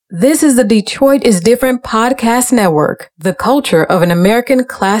This is the Detroit is Different podcast network, the culture of an American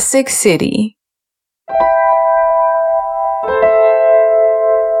classic city.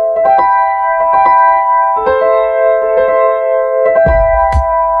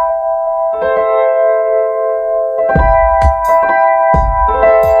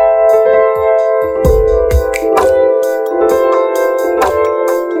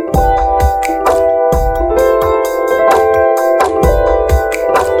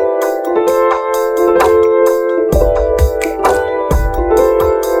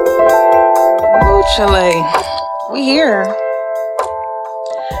 Chile, we here.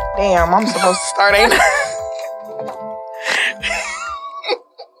 Damn, I'm supposed to start, ain't I?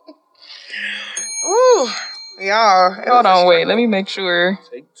 Ooh, y'all. Hold on, wait. Let me make sure.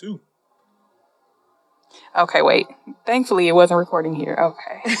 Take two. Okay, wait. Thankfully, it wasn't recording here.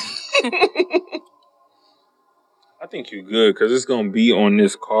 Okay. I think you're good because it's gonna be on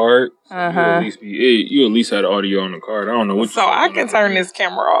this card. So you at least had audio on the card. I don't know what. So I can turn this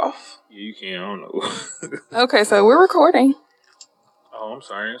camera off. Yeah, you can. I don't know. Okay, so we're recording. Oh, I'm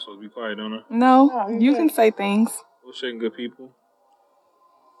sorry. I'm supposed to be quiet, don't I? No, you can say things. We're shaking good people.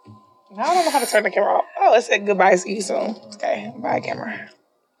 No, I don't know how to turn the camera off. Oh, it said goodbye, see you soon. Okay, bye, camera.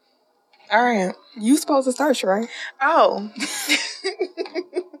 All right. You supposed to start, right? Oh.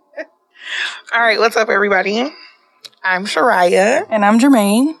 All right, what's up, everybody? I'm Shariah. And I'm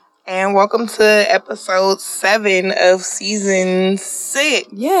Jermaine. And welcome to episode 7 of season 6.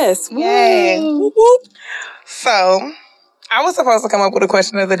 Yes. Yay. Whoop, whoop. So, I was supposed to come up with a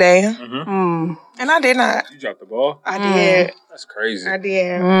question of the day. Mm-hmm. And I did not. You dropped the ball? I did. That's crazy. I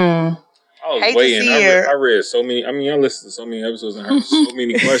did. I was Hate waiting. to see I read so many. I mean, I listened to so many episodes and heard so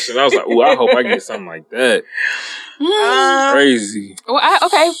many questions. I was like, "Ooh, I hope I get something like that." Crazy. Well, I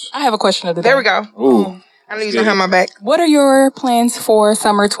have a question of the day. There we go. Ooh. I knew you was going to have my back. What are your plans for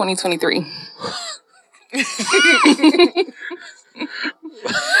summer 2023?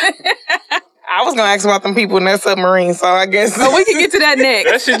 I was going to ask about them people in that submarine, so I guess. Oh, we can get to that next.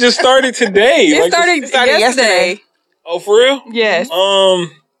 That shit just started today. It started yesterday. Oh, for real? Yes.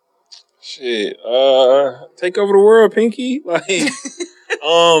 Shit. Take over the world, Pinky. Like,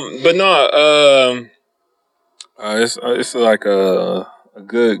 but no. It's like a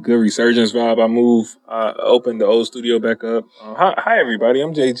good resurgence vibe. I opened the old studio back up. Hi everybody.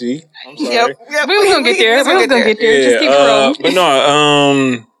 I'm JG. I'm sorry. Yep. We was gonna get there. Yeah, Just keep it rolling. But no.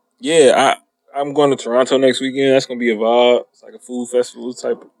 I'm going to Toronto next weekend. That's gonna be a vibe. It's like a food festival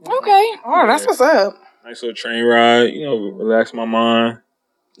type. Okay. Oh, that's what's up. Nice little train ride. You know, relax my mind.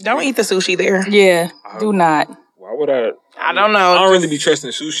 Don't eat the sushi there. Yeah. Do not. Why would I? I don't know. I don't really be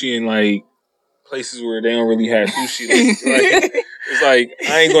trusting sushi in like places where they don't really have sushi. Like, it's like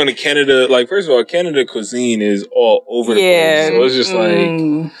I ain't going to Canada. Like, first of all, Canada cuisine is all over the place. So it's just like,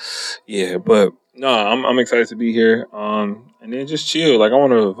 yeah. But no, I'm excited to be here. And then just chill. Like, I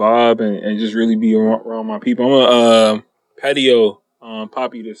want to vibe and just really be around my people. I'm a patio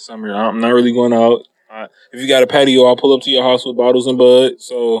poppy this summer. I'm not really going out. If you got a patio, I'll pull up to your house with bottles and bud.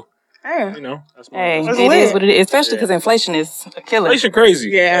 So, you know, that's my it is what it is. Especially because inflation is a killer. Inflation crazy.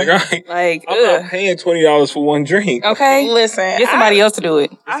 Yeah. I'm not paying $20 for one drink. Okay. Listen. Get somebody else to do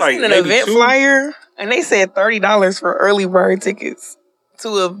it. I seen an event flyer, and they said $30 for early bird tickets to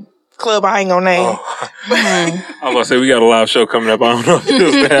a club I ain't gonna name. Oh. I was about to say, we got a live show coming up. I don't know if it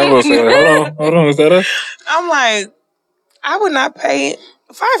was that. I was like, hold on. Is that us? I'm like, I would not pay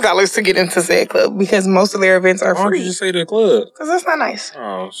 $5 to get into said club because most of their events are free. Why don't you just say the club? Because that's not nice.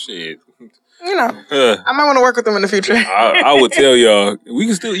 Oh, shit. You know, I might want to work with them in the future. I would tell y'all, you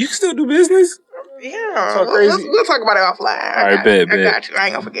can still do business? Yeah. Talk crazy. We'll talk about it offline. All right, bet. I got you. I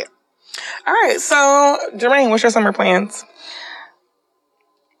ain't gonna forget. All right, so, Jermaine, what's your summer plans?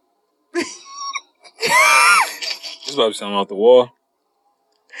 It's about to sound off the wall.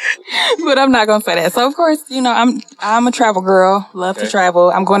 But I'm not gonna say that. So of course, you know, I'm a travel girl. Love to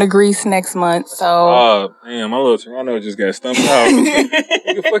travel. I'm going to Greece next month. So damn, my little Toronto just got stumped out.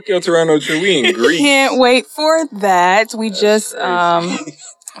 Nigga, fuck your Toronto trip. We in Greece. Can't wait for that. We just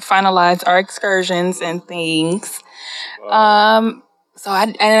finalized our excursions and things. Wow. So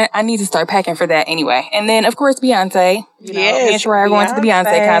I need to start packing for that anyway. And then of course Beyonce. You know, me and Shariah are going to the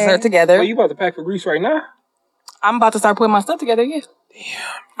Beyonce concert together. Well, you about to pack for Greece right now? I'm about to start putting my stuff together. Yes. Damn.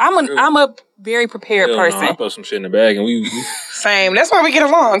 I'm a very prepared person. I throw some shit in the bag and we Same. That's why we get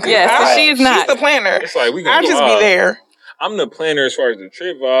along. Yes, she is not. She's the planner. It's like we I'll just be there. I'm the planner as far as the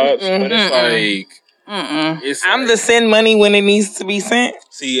trip vibes, but it's like I'm the send money when it needs to be sent.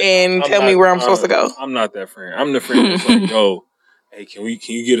 And tell me where I'm supposed to go. I'm not that friend. I'm the friend that's like, yo, hey, can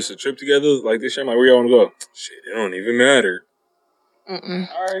you get us a trip together like this year? I'm like, where y'all want to go? Shit, it don't even matter. All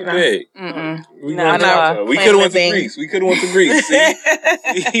right, big. We could have went to Greece.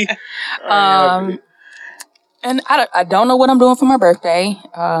 See? And I don't know what I'm doing for my birthday.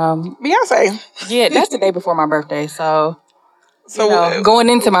 Beyonce. Yeah, that's the day before my birthday. So going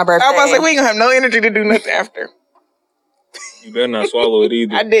into my birthday. I was about to say, we ain't going to have no energy to do nothing after. You better not swallow it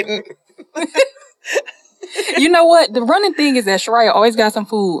either. I didn't. You know what? The running thing is that Shariah always got some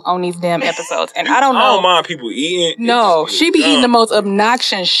food on these damn episodes. And I don't know. I don't mind people eating. No, she be eating the most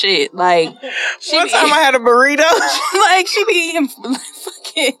obnoxious shit. Like, one time I had a burrito. Like, she be eating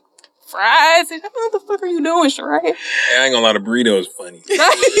fucking fries. And what the fuck are you doing, Shariah? Hey, I ain't gonna lie, the burrito is funny.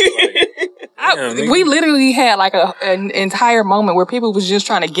 We literally had like an entire moment where people was just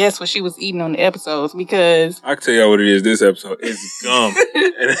trying to guess what she was eating on the episodes because I can tell y'all what it is. This episode is gum,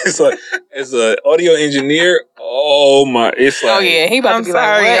 and it's like as an audio engineer, oh my, it's like he about to be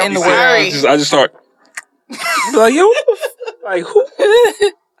like, what in the world? I just start like yo, like who in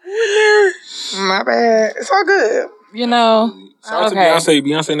there? My bad. It's all good. You know. Shout out to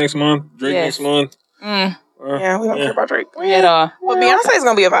Beyonce next month. Drake next month. Yeah, we don't care about Drake. Well, Beyonce's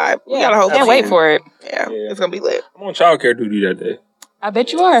gonna be a vibe. We gotta hope. Can't wait for it. Yeah, it's gonna be lit. I'm on childcare duty that day. I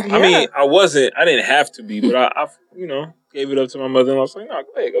bet you are. I mean, I didn't have to be, but I gave it up to my mother, and I was like, "No,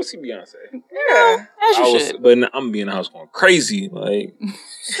 go ahead, go see Beyonce." Yeah, as you should. But I'm gonna be in the house going crazy, like.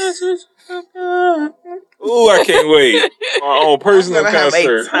 Ooh, I can't wait. My own personal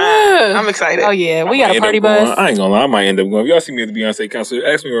concert. I'm excited. Oh yeah, we got a party bus. I ain't gonna lie, I might end up going. If y'all see me at the Beyonce concert,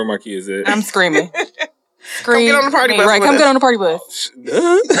 ask me where my kids at. I'm screaming. Come get on the party bus. Right, come get on the party bus.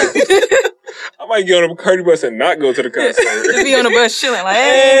 I might get on the party bus and not go to the concert. Just be on the bus chilling like,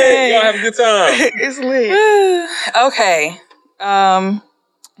 hey. Y'all have a good time. It's lit. Okay.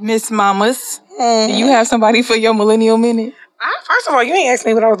 Miss Mamas, do you have somebody for your Millennial Minute? First of all, you ain't asked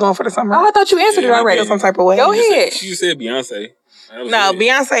me what I was doing for the summer. Oh, I thought you answered it already. Some type of way. Go ahead. She said Beyonce. No,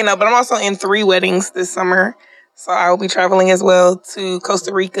 Beyonce, no. But I'm also in 3 weddings this summer. So I will be traveling as well to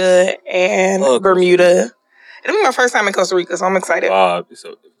Costa Rica and Bermuda. It'll be my first time in Costa Rica, so I'm excited.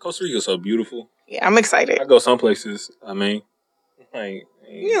 Costa Rica is so beautiful. Yeah, I'm excited. I go some places. I mean, like...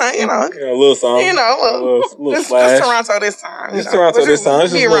 You know, a little song. You know, a little splash. Just Toronto this time. Just Toronto this time.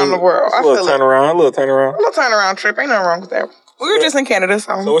 Be around the world. A little turnaround. A little turnaround trip. Ain't nothing wrong with that. We were just in Canada,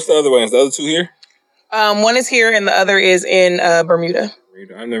 so. So what's the other one? Is the other 2 here? One is here and the other is in Bermuda.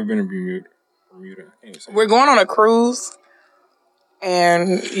 I've never been to Bermuda. We're going on a cruise,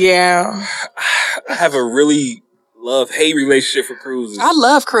 and yeah, I have a really love-hate relationship for cruises. I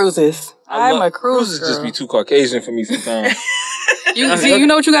love cruises. I'm a cruise girl. Cruises just be too Caucasian for me sometimes. You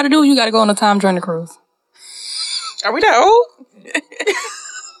know what you got to do? You got to go on a time journey cruise. Are we that old?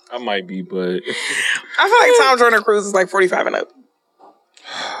 I might be, but I feel like Tom Joyner Cruise is like 45 and up.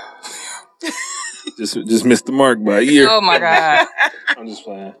 just missed the mark by a year. Oh my God. I'm just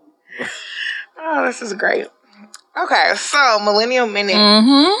playing. Oh, this is great. Okay, so Millennial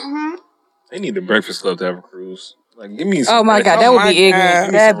Minute. They need the Breakfast Club to have a cruise. Like, give me some. Oh my God, that would be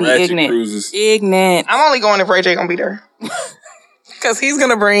ignorant. That'd be ignorant. Cruises. Ignorant. I'm only going if Ray J gonna be there. Because he's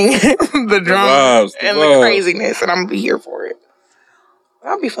gonna bring the drama and the craziness, and I'm gonna be here for it.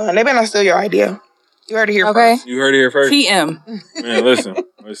 That'll be fun. They better not steal your idea. You heard it here first. You heard it here first. TM. Man, listen.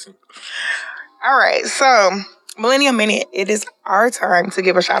 All right, so Millennial Minute. It is our time to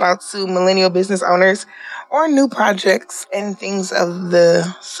give a shout out to millennial business owners or new projects and things of the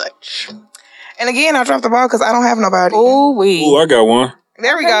such. And again, I dropped the ball because I don't have nobody. Ooh, I got one.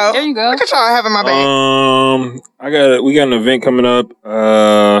 There we go. There you go. Look at y'all having my bag. We got an event coming up.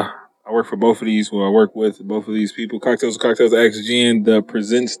 I work for both of these. Well, I work with both of these people. Cocktails XGN that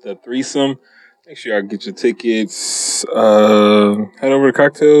presents the threesome. Make sure y'all get your tickets. Head over to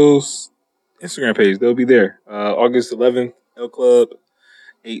Cocktails Instagram page. They'll be there. August 11th, L Club,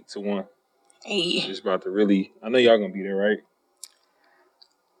 8 to 1. Hey. Just about to really. I know y'all gonna be there, right?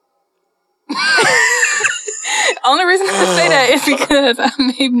 Only reason I say that is because I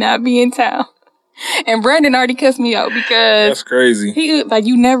may not be in town. And Brandon already cussed me out because... That's crazy.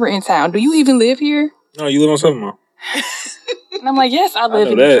 You never in town. Do you even live here? No, you live on Southern Mall. And I'm like, yes, I live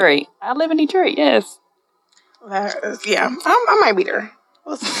in Detroit. I live in Detroit, yes. Yeah, I might be there.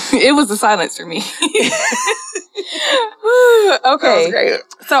 It was the silence for me. Okay. Great.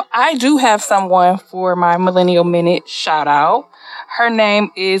 So I do have someone for my Millennial Minute shout out. Her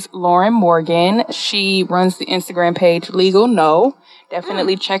name is Lauren Morgan. She runs the Instagram page Legal No.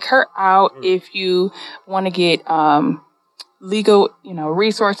 Definitely check her out if you want to get legal,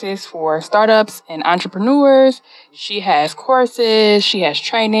 resources for startups and entrepreneurs. She has courses. She has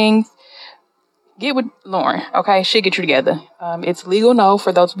trainings. get with Lauren, okay? She'll get you together. It's Legal No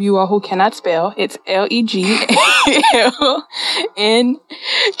for those of you all who cannot spell. It's LEGLNKNOW.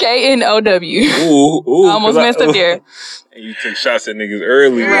 Ooh, almost messed up there. And you took shots at niggas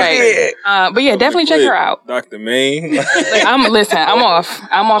early. Right. But yeah, definitely check her out. Dr. Main. I'm off.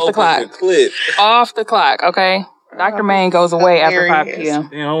 I'm off the clock. Off the clock, okay? Dr. Main goes away after 5 p.m.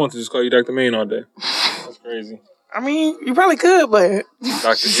 Damn, I want to just call you Dr. Main all day. That's crazy. I mean, you probably could, but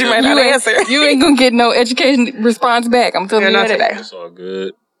she might not answer. You ain't gonna get no education response back. I'm telling you not today. It's all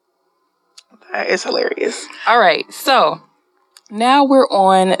good. That is hilarious. All right, so now we're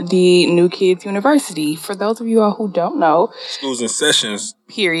on the New Kids University. For those of you all who don't know, schools and sessions.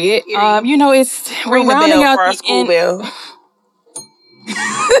 Period. We're rounding out the school bell.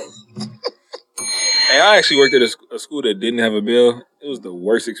 Hey, I actually worked at a school that didn't have a bell. It was the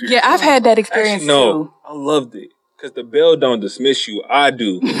worst experience. Yeah, I've had that experience too. I loved it. Because the bell don't dismiss you. I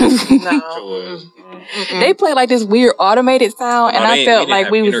do. No. They play like this weird automated sound, and I felt like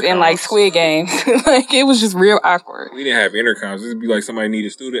we was in like Squid Games. Like it was just real awkward. We didn't have intercoms. It'd be like somebody need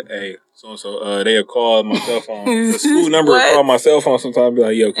a student. Hey, so they'll call my cell phone. The school number would call my cell phone sometimes. Be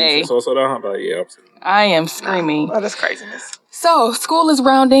like, yo, can you so down? I'm like, yeah, I am screaming. Oh, that's craziness. So, school is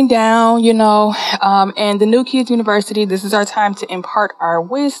rounding down, and the New Kids University, this is our time to impart our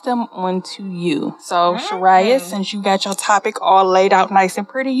wisdom onto you. So, Shariah, since you got your topic all laid out nice and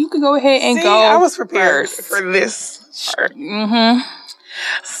pretty, you can go ahead and go. I was prepared for this part. Mm-hmm.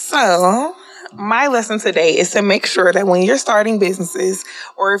 So, my lesson today is to make sure that when you're starting businesses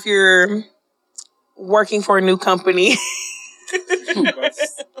or if you're working for a new company...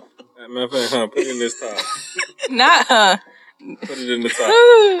 Matter of fact, put it in this top. Put it in the top.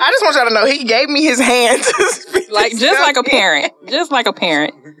 I just want y'all to know he gave me his hand to speak. Like like a parent. Just like a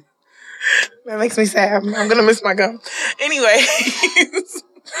parent. That makes me sad. I'm gonna miss my gum. Anyway.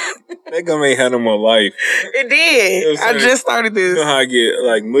 That gum ain't had no more life. It did. I just started this. You know how I get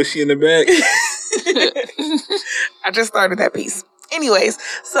like mushy in the back? I just started that piece. Anyways,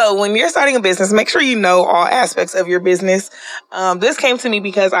 so when you're starting a business, make sure you know all aspects of your business. This came to me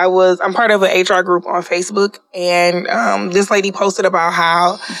because I'm part of an HR group on Facebook, and this lady posted about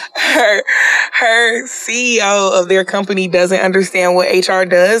how her CEO of their company doesn't understand what HR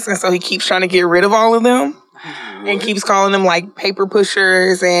does, and so he keeps trying to get rid of all of them. And keeps calling them like paper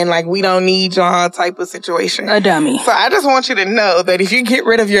pushers and like we don't need y'all type of situation. A dummy. So I just want you to know that if you get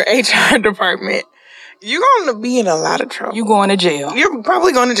rid of your HR department, you're going to be in a lot of trouble. You're going to jail. You're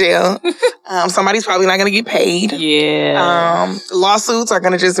probably going to jail. Somebody's probably not going to get paid. Yeah. Lawsuits are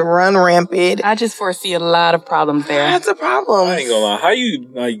going to just run rampant. I just foresee a lot of problems there. That's a problem. I ain't going to lie. How you,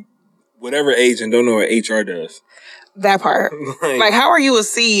 like, whatever age and don't know what HR does? That part. Like, how are you a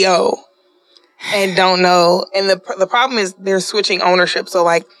CEO and don't know? And the problem is they're switching ownership. So,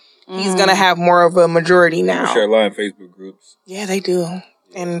 like, he's going to have more of a majority now. They share a lot in Facebook groups. Yeah, they do.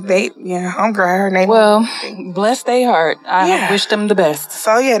 And I'm glad her name. Well, bless their heart. I wish them the best.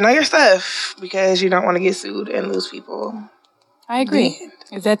 So know your stuff because you don't want to get sued and lose people. I agree.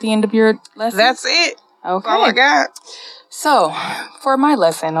 Is that the end of your lesson? That's it. Okay. That's all I got. So, for my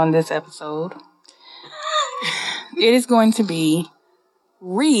lesson on this episode, it is going to be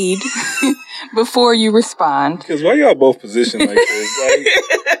read before you respond. Because why y'all both positioned like this? Like,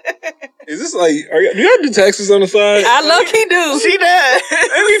 is this like, do y'all do taxes on the side? I low-key do. She does.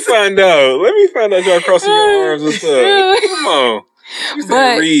 Let me find out y'all crossing your arms and stuff. Come on. You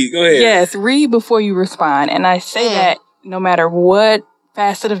said read. Go ahead. Yes, read before you respond. And I say that no matter what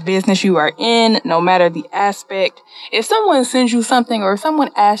facet of business you are in, no matter the aspect, if someone sends you something or if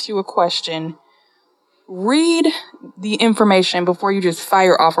someone asks you a question, read the information before you just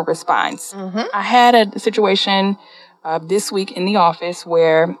fire off a response. Mm-hmm. I had a situation this week in the office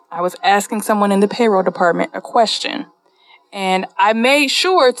where I was asking someone in the payroll department a question. And I made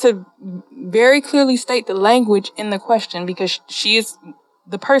sure to very clearly state the language in the question because she is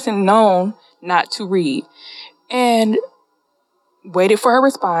the person known not to read. And waited for her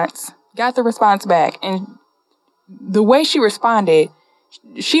response, got the response back. And the way she responded,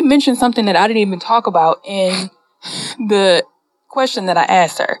 she mentioned something that I didn't even talk about in the question that I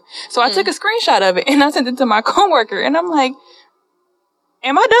asked her. So I took a screenshot of it and I sent it to my coworker and I'm like,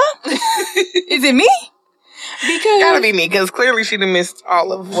 am I dumb? Is it me? Because gotta be me, because clearly she done missed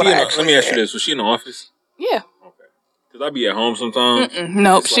all of what I actually Let me ask you this. Was she in the office? Yeah. Okay. Because I be at home sometimes.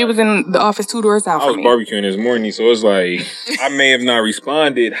 Nope, she was in the office 2 doors out. I was barbecuing this morning, so it's like I may have not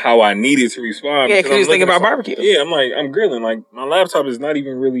responded how I needed to respond. Yeah, because you was thinking about barbecue. Yeah, I'm like, I'm grilling. Like, my laptop is not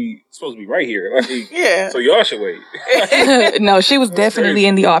even really supposed to be right here. Like, yeah. So y'all should wait. No, she was definitely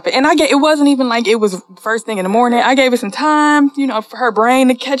in the office. And it wasn't even like it was first thing in the morning. I gave her some time, for her brain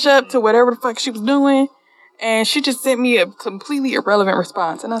to catch up to whatever the fuck she was doing. And she just sent me a completely irrelevant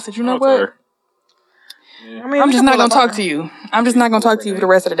response. And I said, you know what? Yeah. I mean, I'm just not going to talk to you. I'm just not going to talk to you for the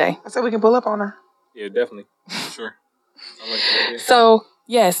rest of the day. I said we can pull up on her. Yeah, definitely. Sure. I like that idea. So,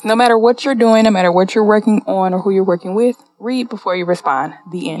 yes, no matter what you're doing, no matter what you're working on or who you're working with, read before you respond.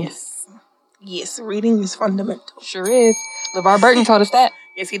 The end. Yes, reading is fundamental. Sure is. LeVar Burton told us that.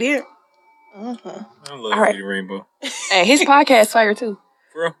 Yes, he did. Mm-hmm. I love Reading Rainbow. Hey, his podcast fire too.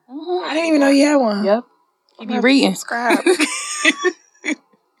 For real? Mm-hmm. I didn't even know you had one. Yep. He be reading. Subscribe.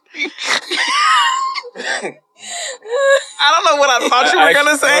 I don't know what I thought you were going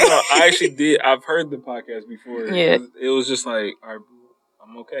to say. No, I actually did. I've heard the podcast before. Yeah. It was just like, all right,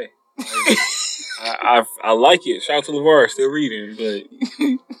 I'm okay. Like, I like it. Shout out to LeVar, still reading, but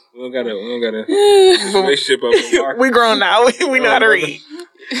we don't gotta relationship up with Mark. We grown now. We know how to read.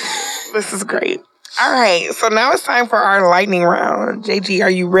 This is great. All right, so now it's time for our lightning round. JG, are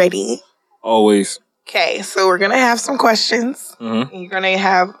you ready? Always. Okay, so we're gonna have some questions. Mm-hmm. You're gonna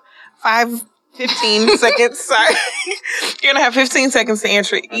have 15 seconds. Sorry. You're gonna have 15 seconds to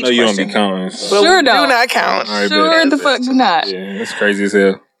answer each question. I know you don't be counting. So. Sure don't. Do not count. Right, sure the fuck do not. Yeah, that's crazy as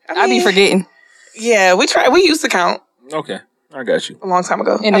hell. I be forgetting. Yeah, we used to count. Okay, I got you. A long time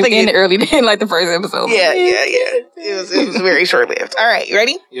ago. In the early day, like the first episode. Yeah. It was very short-lived. All right, you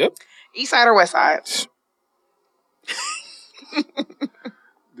ready? Yep. East side or west side?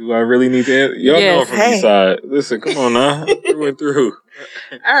 Do I really need to answer? Y'all know I'm from East side. Listen, come on now. We went through.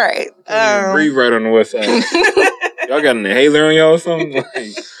 All right. Breathe right on the west side. Y'all got an inhaler on y'all or something?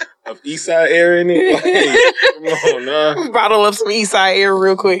 Like, of East side air in it? Like, come on now. Bottle up some East side air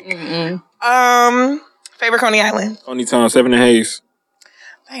real quick. Favorite Coney Island? Coney Town, 7 and Hayes.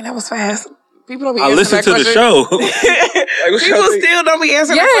 Dang, that was fast. People don't be I listen to the show. People still don't be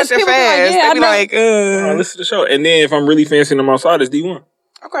answering the question fast. They be like, I listen to the show. And then if I'm really fancying them outside, it's D1.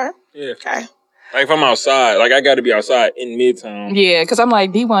 Okay. Yeah. Okay. Like, if I'm outside, like, I got to be outside in Midtown. Yeah, because I'm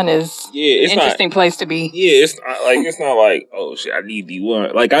like, D1 is an interesting place to be. Yeah, it's not like, oh, shit, I need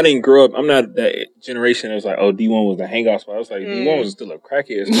D1. Like, I didn't grow up, I'm not that generation that was like, oh, D1 was the hangout spot. I was like, D1 was still a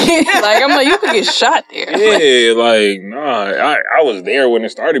crackhead spot. Like, I'm like, you could get shot there. Yeah, like, nah, I was there when it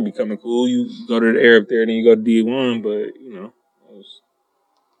started becoming cool. You go to the air up there, then you go to D1, but,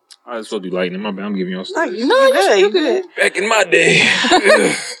 I was supposed to be lightning. My bad. I'm giving you all stories. No, you're good. Back in my day.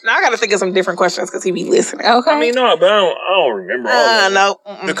 Now I got to think of some different questions because he be listening. Okay. I mean, no, but I don't remember all of them. No.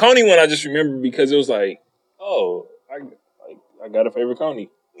 The Coney one I just remember because it was like, oh, I got a favorite Coney.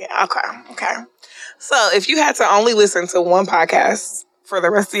 Yeah, okay. So if you had to only listen to one podcast for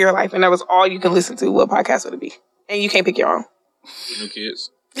the rest of your life and that was all you can listen to, what podcast would it be? And you can't pick your own. The New Kids.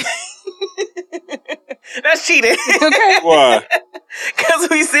 That's cheating. Okay. Why? Because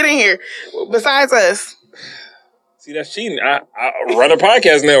we sitting here. Besides us. See, that's cheating. I run a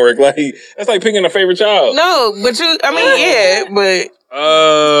podcast network. Like, that's like picking a favorite child. No, but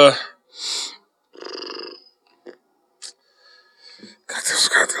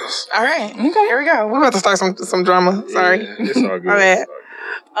Got this. All right. Okay. Here we go. We're about to start some drama. Sorry. Yeah, it's all good. My bad.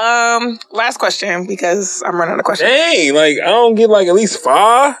 Last question because I'm running out of questions. Dang, like, I don't get like at least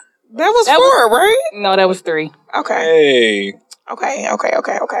 5? That was 4, right? No, that was 3. Okay. Hey. Okay.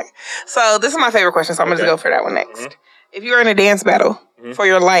 So this is my favorite question, so I'm going to go for that one next. Mm-hmm. If you were in a dance battle for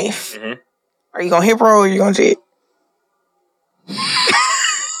your life, are you going to hip roll or are you going to jit?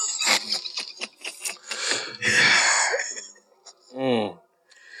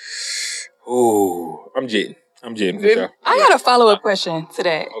 Ooh, I'm jitting for sure. I got a follow-up question to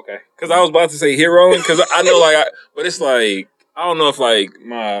that. Okay. Because I was about to say hit rolling, because I know, but it's like, I don't know if,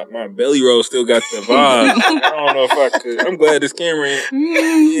 my belly roll still got the vibe. I don't know if I could. I'm glad this camera ain't.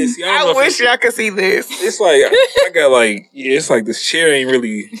 Yeah, see, I wish y'all could see this. It's like, I got, it's like this chair ain't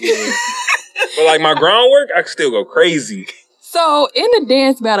really. Yeah. But, my groundwork, I can still go crazy. So, in the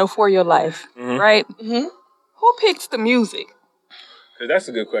dance battle for your life, right? Mm-hmm. Who picks the music? That's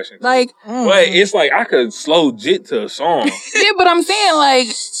a good question. But it's like I could slow jit to a song. Yeah, but I'm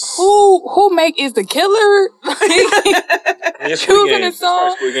saying who is the killer? Choosing a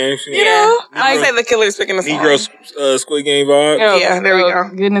song. Squid Games, you know? I say the killer's picking a song. Negro Squid Game vibe. Yeah, there we go.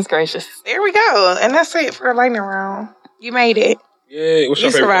 Goodness gracious. There we go. And that's it for the lightning round. You made it. Yeah, what's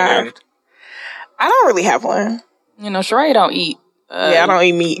your favorite survived. I don't really have one. Sheree don't eat. I don't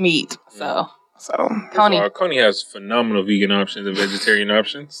eat meat. So So Coney has phenomenal vegan options and vegetarian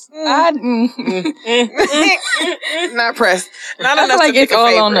options. not pressed. Not I enough feel like to pick it's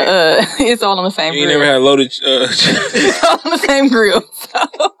all on the it's all on the same You grill. never had loaded. It's all on the same grill. So.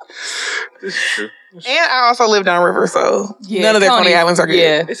 This is true. And I also live downriver, so none of their Coney Islands are good.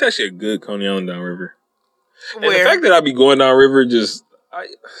 Yeah. It's actually a good Coney Island downriver. Where? And the fact that I be going downriver, I'd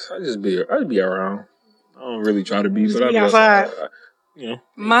be around. I don't really try to be, but I'd be outside.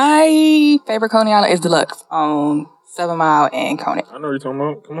 My favorite Coney Island is Deluxe on 7 Mile and Coney. I know what you're talking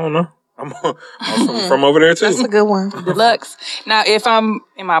about. Come on now. I'm from over there too. That's a good one. Deluxe. Now, if I'm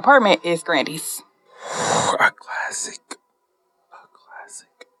in my apartment, it's Grandy's. A classic.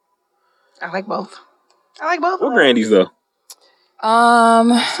 I like both. What Grandy's though?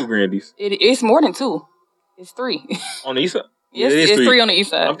 2 Grandy's. It's more than 2. It's 3. On the east side? Yes, it's 3 on the east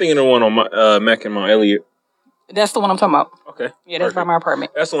side. I'm thinking of one on Mac and Mount Elliott. That's the one I'm talking about. Okay. Yeah, that's by my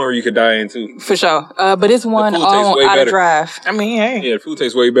apartment. That's the one where you could die in too. For sure. But it's one out of drive. I mean, hey. Yeah, the food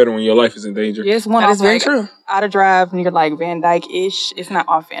tastes way better when your life is in danger. Yeah, it's one that is very true. Out of drive near like Van Dyke-ish. It's not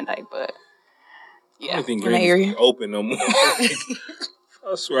off Van Dyke, but yeah. I don't think Grandy's is open no more.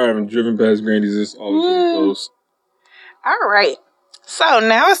 I swear I haven't driven past Grandy's. It's always really close. All right. So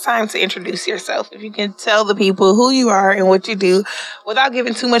now it's time to introduce yourself. If you can tell the people who you are and what you do without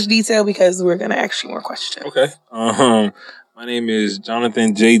giving too much detail, because we're going to ask you more questions. Okay. My name is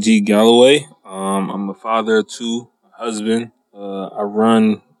Jonathan J.G. Galloway. I'm a father of 2, a husband. I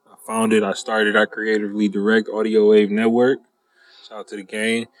creatively direct Audiowave Network. Shout out to the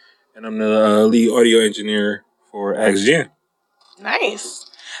gang. And I'm the lead audio engineer for Ask Jen. Nice.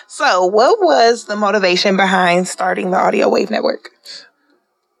 So, what was the motivation behind starting the Audiowave Network?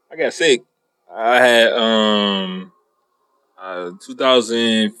 I got sick. I had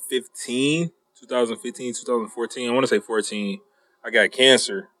 2015, 2014. I want to say 14. I got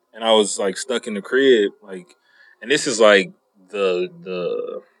cancer, and I was like stuck in the crib. And this is like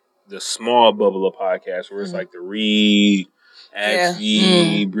the small bubble of podcasts where it's like the Read, Ask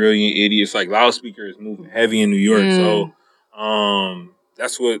Ye, Brilliant Idiots. Like loudspeaker is moving heavy in New York, so.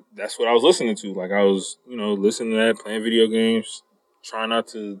 That's what I was listening to. Like I was, listening to that, playing video games, trying not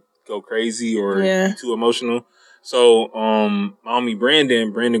to go crazy or be too emotional. So, my homie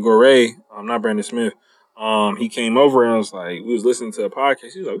Brandon Gorey, not Brandon Smith, he came over and was like, we was listening to a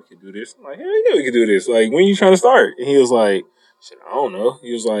podcast. He was like, we could do this. I'm like, hell yeah, we could do this. Like, when you trying to start? And he was like, shit, I don't know.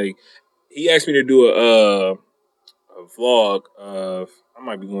 He was like, he asked me to do a vlog of. I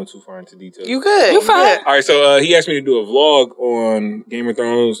might be going too far into details. You good. You fine. All right, so he asked me to do a vlog on Game of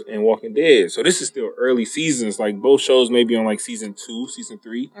Thrones and Walking Dead. So this is still early seasons. Like, both shows may be on, like, season 2, season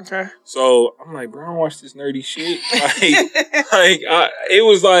 3. Okay. So I'm like, bro, I don't watch this nerdy shit. It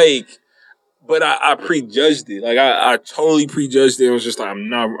was like, but I prejudged it. Like, I totally prejudged it. It was just like, I'm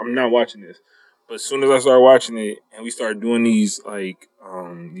not watching this. But as soon as I started watching it and we started doing these videos,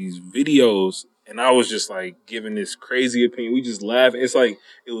 and I was just like giving this crazy opinion. We just laughed. It's like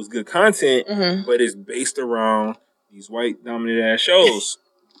it was good content, but it's based around these white dominated ass shows.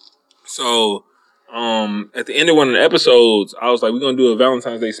 So at the end of one of the episodes, I was like, we're gonna do a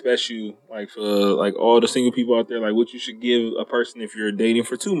Valentine's Day special, like for like all the single people out there, like what you should give a person if you're dating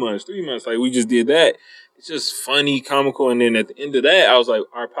for 2 months, 3 months. Like we just did that. It's just funny, comical, and then at the end of that, I was like,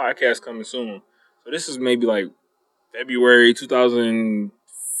 our podcast coming soon. So this is maybe like February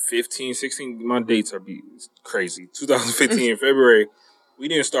 2015, 16, my dates are crazy. 2015 in February, we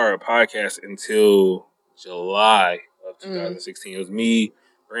didn't start a podcast until July of 2016. It was me,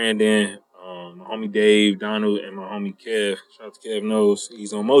 Brandon, my homie Dave, Donald, and my homie Kev. Shout out to Kev Knows.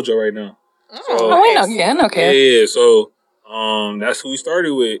 He's on Mojo right now. I know Kev. Yeah. So that's who we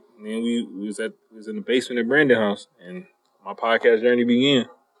started with. And then we was in the basement at Brandon house, and my podcast journey began.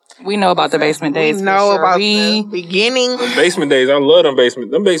 We know about the basement days. We know about the beginning. The basement days, I love them basement.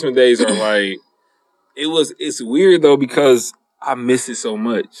 Them basement days are like, it's weird though because I miss it so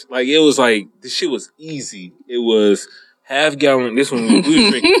much. Like it was like this shit was easy. It was half gallon. This one we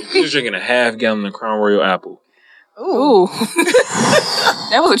was drinking a half gallon of Crown Royal apple. Ooh.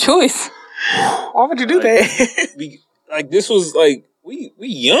 That was a choice. Why would you do that? This was like we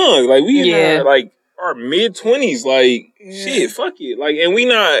young. Like we in our mid-20s, shit, fuck it. Like, and we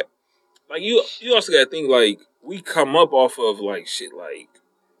not, like, you also gotta think, like, we come up off of, like, shit, like,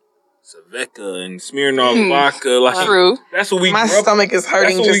 Saveka and Smirnoff vodka. Like, true. That's what we My stomach is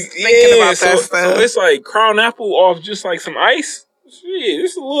hurting just thinking about that stuff. So it's like Crown Apple off just like some ice. Shit,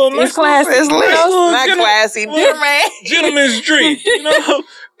 it's a little nice. It's classy. It's not classy. Gentleman's drink, you know?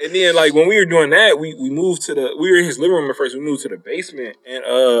 And then, like, when we were doing that, we moved to we were in his living room at first. We moved to the basement. And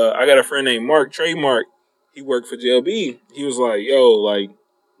I got a friend named Mark, Trademark. He worked for JLB. He was like, yo, like,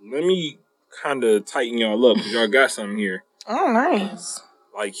 let me kind of tighten y'all up because y'all got something here. Oh, nice.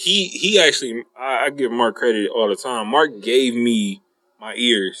 Like he actually, I give Mark credit all the time. Mark gave me my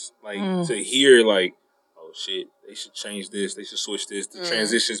ears, like to hear, like, oh shit, they should change this, they should switch this, the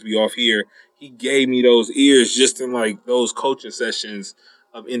transitions be off here. He gave me those ears just in like those coaching sessions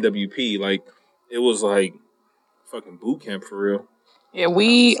of NWP. Like it was like fucking boot camp for real. Yeah,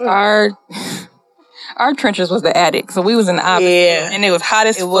 our trenches was the attic, so we was in the opposite, and it was hot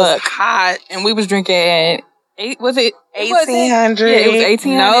as fuck. It was hot, and we was drinking. Was it 1800? Yeah, it was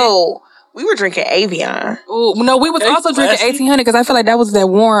 1800. No, we were drinking Avion. Oh no, we was also drinking 1800 because I feel like that was that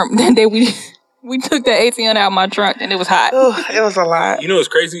warm. That day we took that 1800 out of my trunk and it was hot. It was a lot. You know what's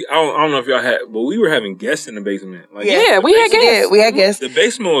crazy? I don't know if y'all had, but we were having guests in the basement. Like, we had guests. We had guests. The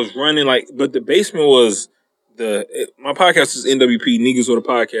basement was running but the basement was my podcast is NWP, Niggas with a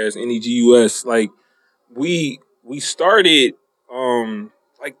Podcast, NEGUS. Like we started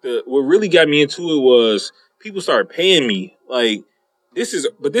what really got me into it was people started paying me. Like this is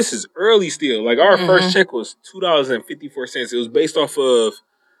early still. Like our first check was $2.54. It was based off of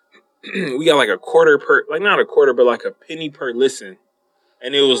we got like a quarter per, like not a quarter, but like a penny per listen.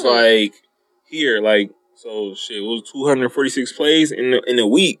 And it was like here, like so shit, it was 246 plays in a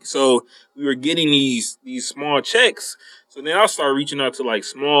week. So we were getting these small checks. So then I started reaching out to like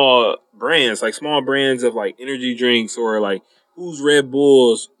small brands of like energy drinks or like who's Red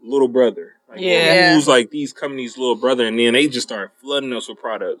Bull's little brother. Like, who's like these companies' little brother, and then they just started flooding us with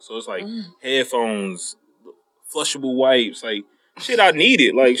products. So it's like headphones, flushable wipes, like shit I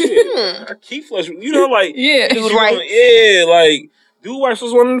needed. Like shit, I keep flushing. You know, like dude wipes. Like dude wipes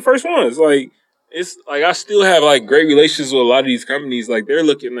was one of the first ones. Like it's like I still have like great relations with a lot of these companies. Like they're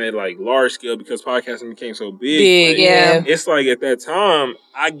looking at like large scale because podcasting became so big. Like, it's like at that time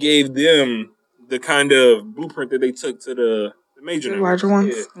I gave them the kind of blueprint that they took to the major larger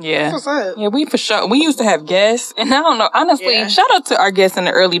ones. Yeah. We for sure. We used to have guests, and I don't know. Honestly, shout out to our guests in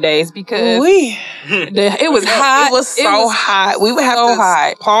the early days because it was hot. It was so hot. We would have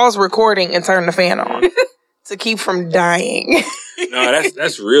to pause recording and turn the fan on to keep from dying. No,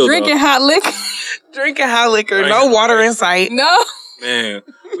 that's real. Drinking hot liquor. Drinking hot liquor. No water in sight. No. Man,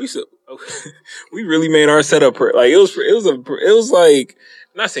 we really made our setup like it was like,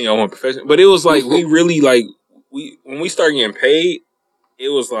 not saying y'all want professional, but it was like we really like. When we started getting paid, it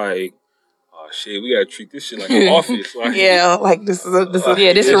was like, oh shit, we gotta treat this shit like an office. Like, like this is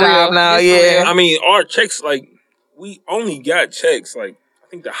real job now. I mean, our checks, like we only got checks. Like I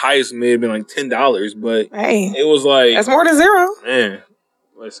think the highest may have been like $10, but it was like that's more than zero. Man,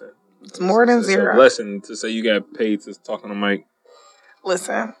 listen, it's more than zero. It's a blessing to say you got paid to talk on the mic.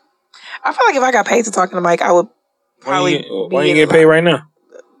 Listen, I feel like if I got paid to talk on the mic, I would probably. Why you get paid right now?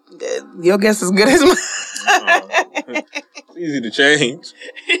 Your guess is good as mine. It's easy to change.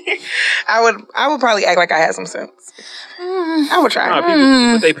 I would probably act like I had some sense. I would try.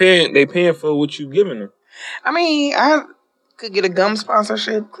 But they paying for what you giving them. I mean, I could get a gum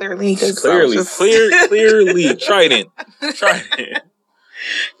sponsorship. Clearly, clearly, Trident.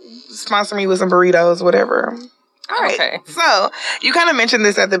 Sponsor me with some burritos, whatever. All right. Okay. So you kind of mentioned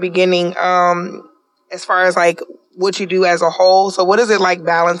this at the beginning, as far as like what you do as a whole. So what is it like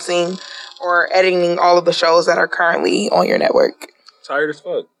balancing or editing all of the shows that are currently on your network? Tired as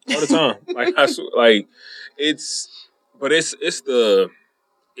fuck all the time. It's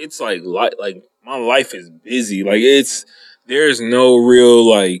like my life is busy. Like there's no real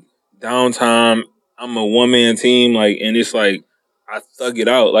like downtime. I'm a one man team. Like, and it's like I thug it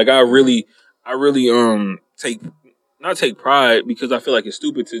out. Like I really take pride because I feel like it's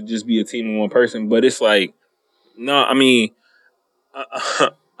stupid to just be a team of one person. But it's like, no, I mean,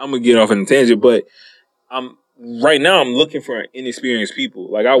 I'm gonna get off on a tangent, but right now I'm looking for inexperienced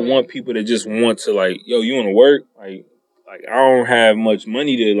people. Like I want people that just want to like, yo, you want to work? Like I don't have much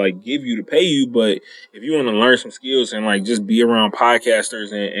money to like give you to pay you, but if you want to learn some skills and like just be around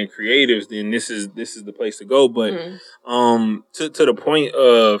podcasters and creatives, then this is the place to go. But to the point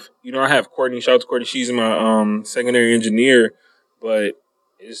of, you know, I have Courtney. Shout out to Courtney. She's my secondary engineer, but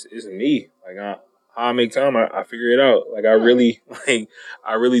it's me. Like how I make time, I figure it out. Like I really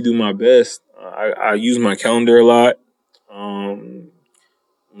do my best. I use my calendar a lot. Lean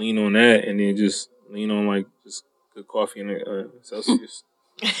on that, and then just lean on like just good coffee and Celsius.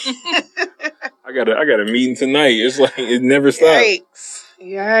 I got a meeting tonight. It's like it never stops.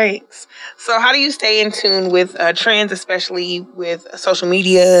 Yikes. So how do you stay in tune with trends, especially with social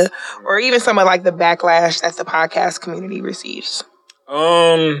media or even some of like the backlash that the podcast community receives?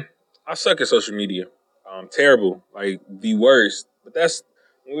 I suck at social media. I'm terrible, like the worst. But that's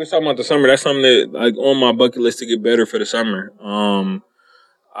when we were talking about the summer. That's something that like on my bucket list to get better for the summer.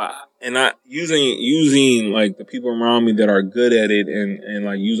 using like the people around me that are good at it and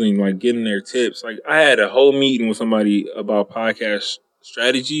like using like getting their tips. Like I had a whole meeting with somebody about podcast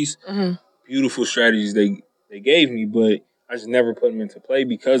strategies, beautiful strategies they gave me, but I just never put them into play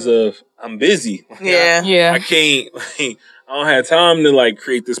because of I'm busy. Like, I can't. Like, I don't have time to like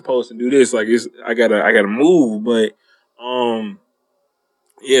create this post and do this. Like I gotta move. But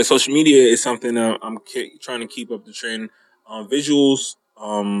social media is something I'm trying to keep up the trend. Visuals.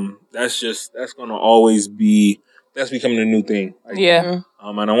 That's gonna always be. That's becoming a new thing. Like, and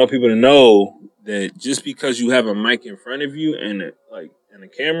I want people to know that just because you have a mic in front of you and a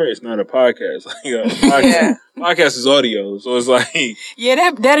camera, it's not a podcast. Like podcast is audio, so it's like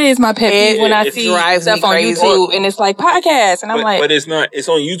that is my pet peeve when I see stuff on YouTube and it's like podcast, and I'm like, but it's not. It's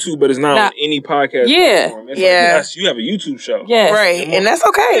on YouTube, but it's not on any podcast platform. It's like, you have a YouTube show, right, and that's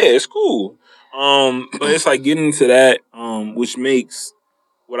okay. Yeah, it's cool. But it's like getting into that, which makes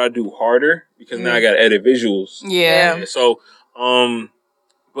what I do harder because now I got to edit visuals. Yeah. So,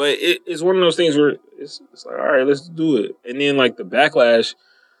 but it's one of those things where it's like, all right, let's do it. And then like the backlash,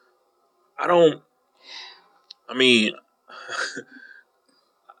 I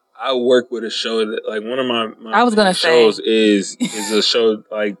work with a show that like one of my shows is a show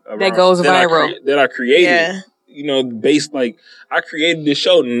like that goes viral that I created. Yeah. You know, based like I created this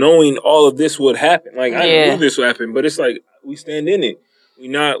show knowing all of this would happen. Like I knew this would happen, but it's like we stand in it. We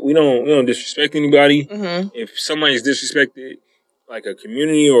don't disrespect anybody. If somebody's disrespected, like a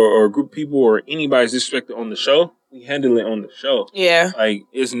community or a group of people or anybody's disrespected on the show, we handle it on the show. Yeah, like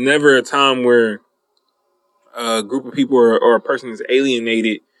it's never a time where a group of people or a person is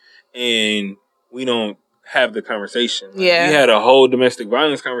alienated and we don't have the conversation. Like, we had a whole domestic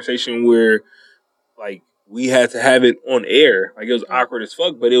violence conversation where like we had to have it on air. Like it was awkward as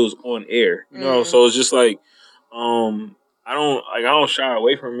fuck, but it was on air. You know, so it's just like I don't shy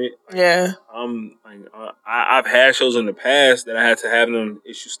away from it. I've had shows in the past that I had to have them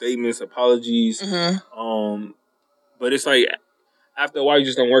issue statements, apologies. But it's like after a while, you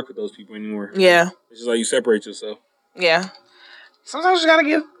just don't work with those people anymore. Yeah, it's just like you separate yourself. Yeah, sometimes you gotta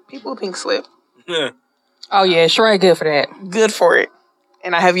give people a pink slip. Oh yeah, sure, good for that. Good for it.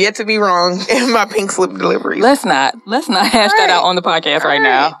 And I have yet to be wrong in my pink slip deliveries. Let's not hash that out on the podcast right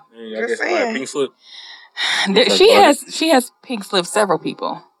now. I guess my pink slip. She has pink slipped several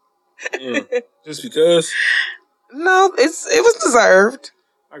people. Just because? No, it was deserved.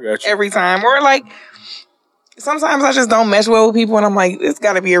 I got you. Every time. Or like sometimes I just don't mesh well with people and I'm like, it's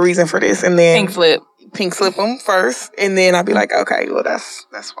gotta be a reason for this. And then pink slip them first. And then I'll be like, okay, well that's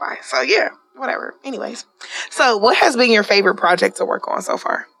why. So yeah, whatever. Anyways. So what has been your favorite project to work on so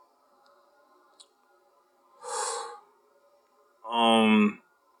far?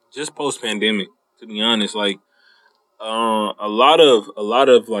 Just post pandemic. To be honest, like a lot of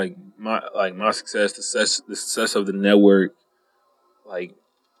like my success, the success of the network, like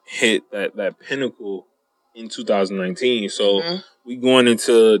hit that pinnacle in 2019. So we going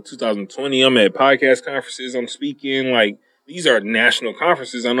into 2020. I'm at podcast conferences. I'm speaking. Like these are national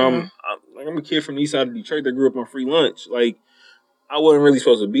conferences. I know I'm a kid from the east side of Detroit that grew up on free lunch. Like I wasn't really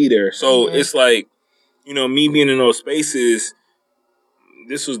supposed to be there. So it's like, you know, me being in those spaces.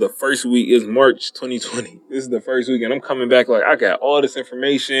 This was the first week. It's March 2020. This is the first week, and I'm coming back like I got all this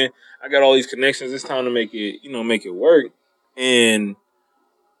information. I got all these connections. It's time to make it work. And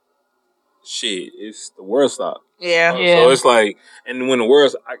shit, it's the world stopped. Yeah. So it's like, and when the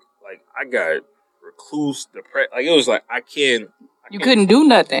world's, I got recluse, depressed. Like it was like I can't. You couldn't do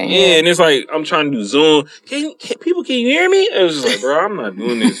nothing. Yeah, and it's like I'm trying to do Zoom. Can you hear me? It was just like, bro, I'm not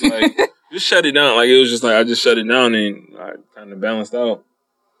doing this. Like, just shut it down. Like it was just like I just shut it down and I kind of balanced out.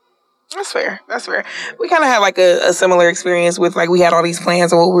 That's fair. We kind of had like a similar experience with like we had all these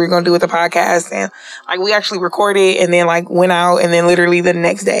plans of what we were going to do with the podcast and like we actually recorded and then like went out and then literally the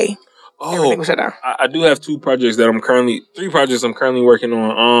next day everything was shut down. I do have three projects I'm currently working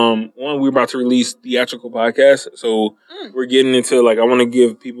on. One, we're about to release theatrical podcast. So we're getting into like I want to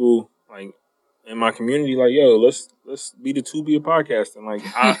give people like in my community like, yo, let's be the To Be a podcast. And like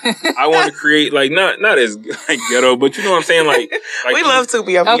I want to create like not as like ghetto, but you know what I'm saying? Like we love To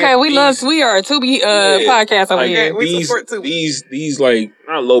Be. Okay, we are a To Be podcast over here. We support To Be. These like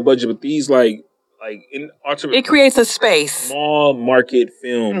not low budget, but these like in it creates a space. Small market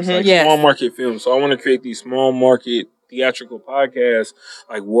films. Small market films. So I want to create these small market theatrical podcasts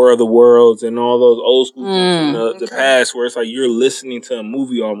like War of the Worlds and all those old school things from the past where it's like you're listening to a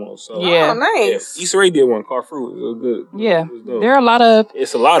movie almost. So nice. Issa Rae did one called Fruit. It was good. Yeah. There are a lot of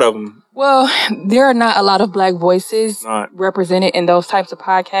It's a lot of them. Well, there are not a lot of Black voices represented in those types of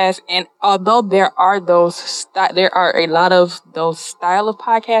podcasts, and although there are a lot of those style of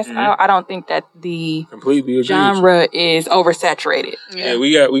podcasts, I don't think that the genre is oversaturated. Yeah,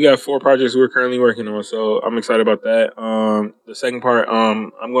 we got 4 projects we're currently working on, so I'm excited about that. The second part,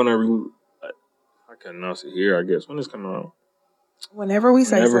 I'm gonna I can announce it here, I guess. When is it coming out? Whenever we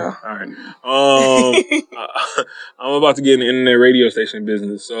say so. All right. I'm about to get in the internet radio station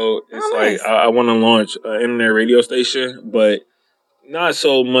business, so it's I want to launch an internet radio station, but not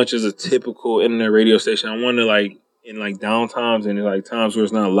so much as a typical internet radio station. I want to in downtimes and in times where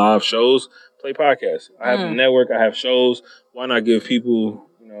it's not live shows, play podcasts. I have a network. I have shows. Why not give people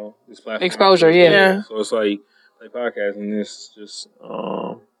this platform exposure? Yeah. So it's play podcasts, and it's just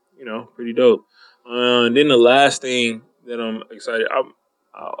pretty dope. And then the last thing that I'm excited. I'm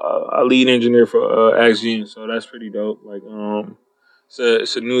a lead engineer for AskGen, so that's pretty dope.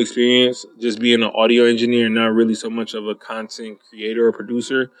 It's a new experience, just being an audio engineer, and not really so much of a content creator or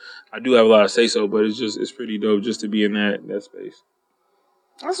producer. I do have a lot of say so, but it's pretty dope just to be in that space.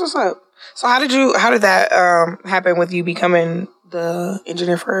 That's what's up. So how did that happen with you becoming the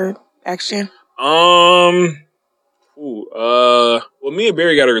engineer for AskGen? Well, me and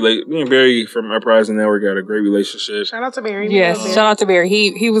Barry from Uprising Network got a great relationship. Shout out to Barry. Yes, shout out to Barry.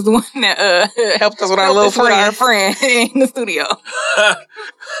 He was the one that helped us with our little friend in the studio.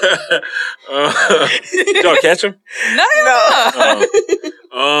 Did y'all catch him?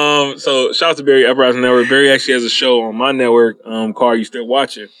 No. So shout out to Barry, Uprising Network. Barry actually has a show on my network called "You Still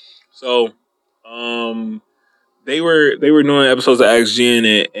Watching." So they were doing episodes of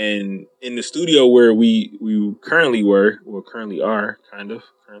AskGen, and in the studio where we currently are,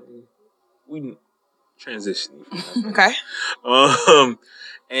 we transitioning. Okay.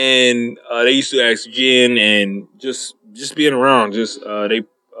 And they used to AskGen, and just being around, they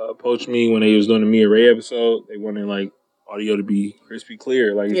approached me when they was doing the Mia Ray episode. They wanted audio to be crispy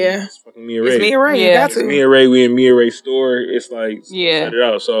clear, it's fucking Mia Ray. It's Mia Ray, you got to. It's Mia Ray. We in Mia Ray's store. It's set it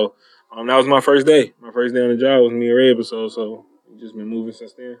out. So that was my first day. My first day on the job was Mia Ray episode. So we've just been moving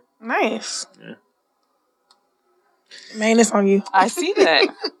since then. Nice. Yeah. Man, it's on you. I see that.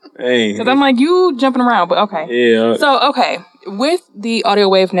 Hey. Because I'm you jumping around, but okay. Yeah. So, with the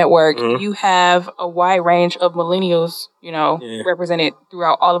Audiowave network, you have a wide range of millennials, represented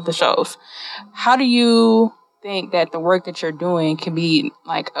throughout all of the shows. How do you think that the work that you're doing can be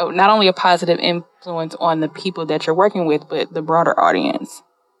not only a positive influence on the people that you're working with, but the broader audience?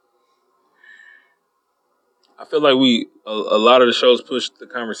 I feel like a lot of the shows push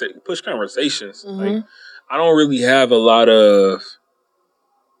conversations. I don't really have a lot of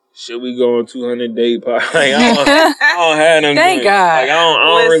should we go on 200 date I don't have them. Thank God. I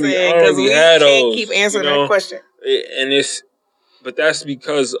don't really have those. Keep answering that question. But that's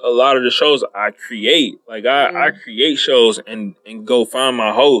because a lot of the shows I create, I create shows and go find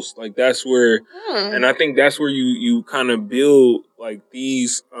my host. That's where, and I think that's where you kind of build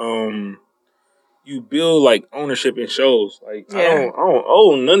these, you build ownership in shows. I don't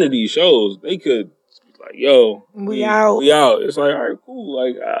own none of these shows. They could be yo, we out. It's all right, cool.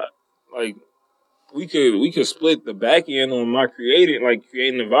 We could split the back end on my creating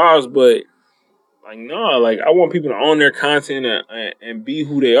the vibes, but no, I want people to own their content and be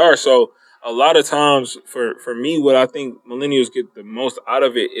who they are. So a lot of times for me, what I think millennials get the most out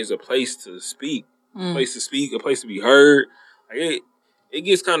of it is a place to speak, a place to be heard. It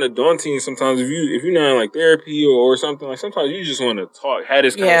gets kind of daunting sometimes if you're not in therapy or something. Sometimes you just want to talk, have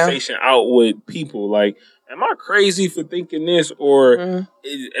this conversation out with people. Am I crazy for thinking this, or am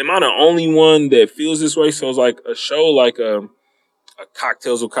I the only one that feels this way? So it's a show a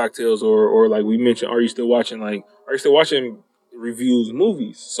Cocktails with Cocktails, or we mentioned, are you still watching reviews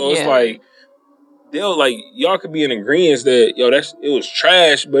movies? So it's they'll y'all could be in agreement that it was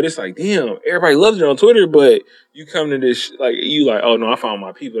trash, but it's damn, everybody loves it on Twitter, but you come to this oh no, I found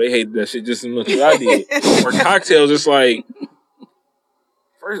my people, they hated that shit just as much as I did. Or Cocktails, it's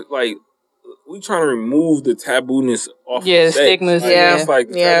first we trying to remove the tabooness off of sex. Stigmas. It's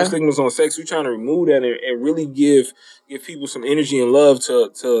the stigmas on sex. We trying to remove that and really give people some energy and love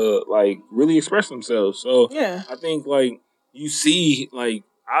to really express themselves. So I think you see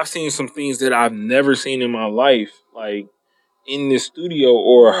I've seen some things that I've never seen in my life in this studio,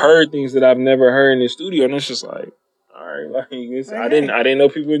 or heard things that I've never heard in the studio, and it's just all right, I didn't know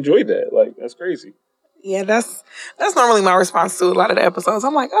people enjoyed that. That's crazy. Yeah, that's normally my response to a lot of the episodes.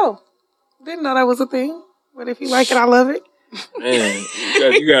 I'm oh, didn't know that was a thing, but if you like it, I love it. Man,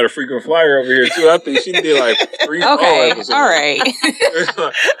 you got a frequent flyer over here too. I think she did 3 episodes. All right.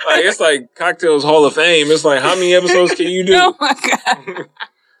 It's Cocktails Hall of Fame. It's how many episodes can you do? Oh my God.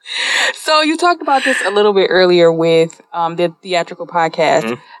 So you talked about this a little bit earlier with the theatrical podcast.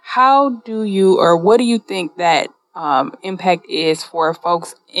 Mm-hmm. How do you, or what do you think that impact is for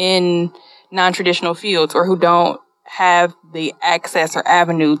folks in non-traditional fields or who don't have the access or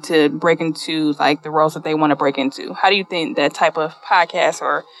avenue to break into like the roles that they want to break into? How do you think that type of podcast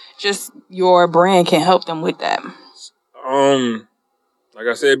or just your brand can help them with that? Like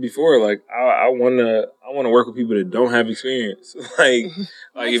I said before, like I wanna work with people that don't have experience. like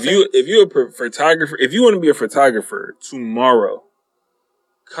if you're a photographer, if you want to be a photographer tomorrow,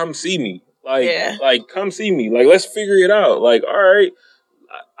 come see me. Like come see me. Like let's figure it out. Like all right,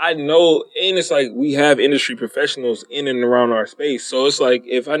 I know, and it's like we have industry professionals in and around our space. So it's like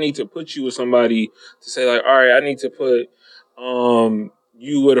if I need to put you with somebody to say like, all right, I need to put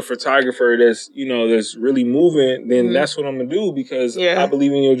you with a photographer that's really moving, then that's what I'm gonna do because I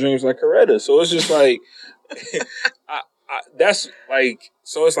believe in your dreams like Coretta. So it's just like that's like,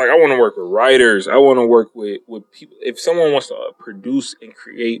 so it's like I want to work with writers. I want to work with people. If someone wants to produce and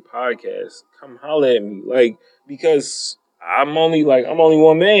create podcasts, come holler at me. Like because I'm only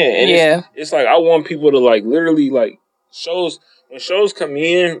one man, and it's like I want people to like literally like shows. When shows come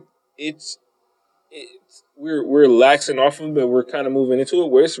in, we're laxing off of it, but we're kind of moving into it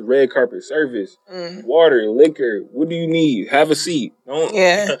where it's red carpet service, water, liquor. What do you need? Have a seat.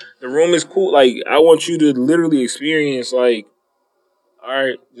 The room is cool. Like I want you to literally experience like, all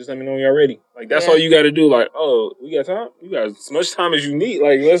right, just let me know when you're ready. Like that's all you got to do. Like, oh, we got time. You got as much time as you need.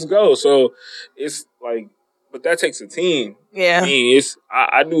 Like let's go. So it's like. But that takes a team. Yeah. I mean,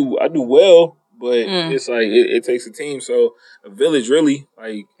 I do well, but it's like it takes a team. So a village really,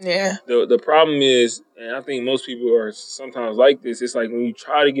 like the problem is, and I think most people are sometimes like this, it's like when you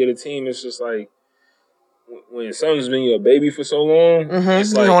try to get a team, it's just like when something's been your baby for so long,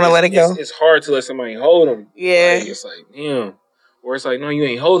 it's like you don't want to let it go. It's hard to let somebody hold them. Yeah. Like, it's like, damn. Or it's like, no, you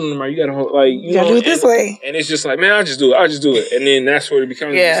ain't holding them, or you gotta hold, like you gotta do it this way. And it's just like, man, I'll just do it. And then that's where it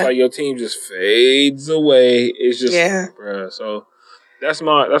becomes just like your team just fades away. It's just bruh. So that's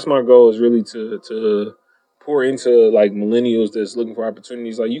my goal is really to pour into like millennials that's looking for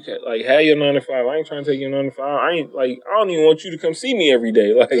opportunities. Like you can like have your 9 to 5. I ain't trying to take your 9 to 5. I don't even want you to come see me every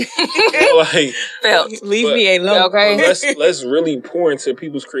day. Like leave me alone. Okay. Let's really pour into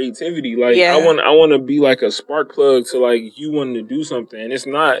people's creativity. Like I want to be like a spark plug to like you wanting to do something. And it's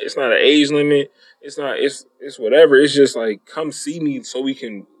not an age limit. It's not it's whatever. It's just like come see me so we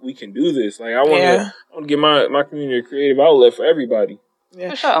can do this. Like I want to give my community a creative outlet for everybody.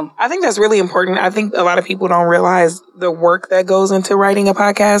 Yeah. For sure. I think that's really important. I think a lot of people don't realize the work that goes into writing a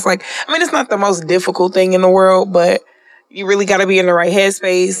podcast. Like, I mean, it's not the most difficult thing in the world, but you really got to be in the right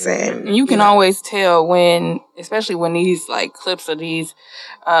headspace. And you can always tell especially when these like clips of these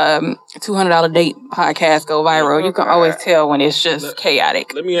 $200 date podcasts go viral, you can always tell when it's just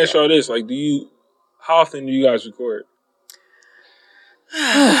chaotic. Let me ask y'all this. Like, how often do you guys record? All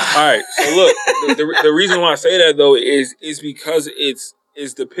right. So look, the reason why I say that though is because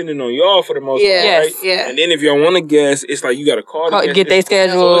it's dependent on y'all for the most part, right? Yeah. And then if y'all want to guess, it's like you got to call get their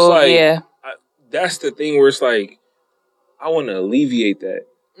schedule. So it's like, that's the thing where it's like I want to alleviate that.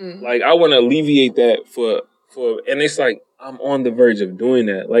 Like I want to alleviate that for, and it's like I'm on the verge of doing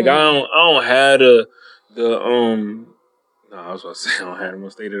that. Like I don't have I was about to say I don't have the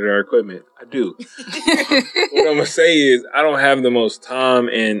most state-of-the-art equipment. I do. What I'm going to say is I don't have the most time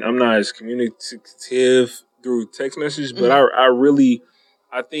and I'm not as communicative through text messages, but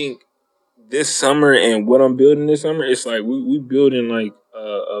I think this summer and what I'm building this summer, it's like we building like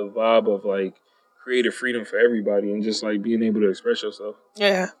a vibe of like creative freedom for everybody and just like being able to express yourself.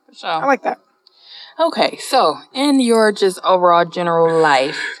 Yeah, for sure. I like that. Okay, so in your just overall general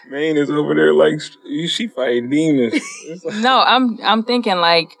life, Maine is over there like she fighting demons. Like, no, I'm thinking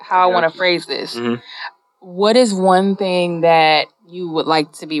like how I want to phrase this. Mm-hmm. What is one thing that you would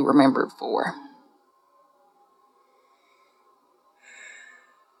like to be remembered for?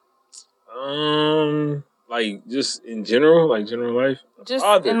 Like just in general, like general life. Just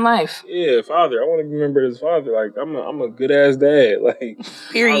father. In life. Yeah, father. I want to be remembered as father. Like I'm a good ass dad. Like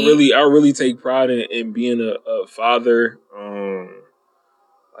period. I really take pride in being a father.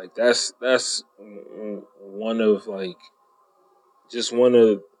 Like that's one of like just one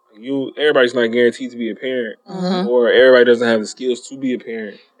of you. Everybody's not guaranteed to be a parent, or everybody doesn't have the skills to be a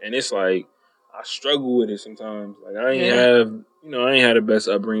parent. And it's like I struggle with it sometimes. Like I ain't had the best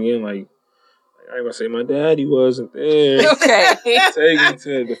upbringing. Like I ain't gonna say my daddy wasn't there. Okay. Take me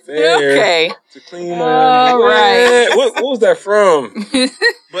to the fair. Okay. To clean my All right. What was that from?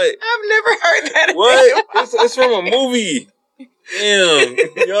 But I've never heard that. What? It's from a movie. Damn.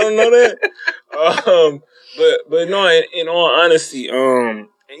 Y'all don't know that? But no, in all honesty, and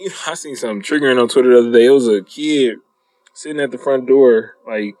And I seen something triggering on Twitter the other day. It was a kid sitting at the front door,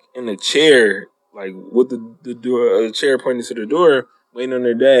 like in a chair, like with the door, a chair pointing to the door, waiting on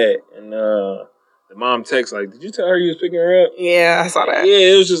their dad. And the mom texts like, "Did you tell her you was picking her up?" Yeah, I saw that.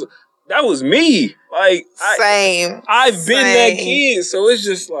 Yeah, it was just that was me. Like Same. I've been that kid, so it's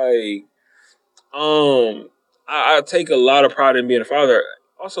just like, I take a lot of pride in being a father.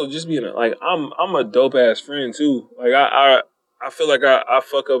 Also, just being I'm a dope ass friend too. Like I feel like I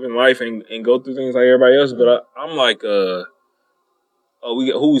fuck up in life and go through things like everybody else, but I'm like we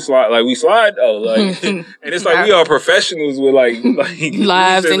slide? Like we slide? Oh, like and it's like we are professionals with like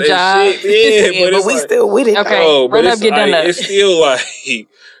lives and jobs. Shit. Yeah, but we like, still with it. Okay, but it's like, it's still like,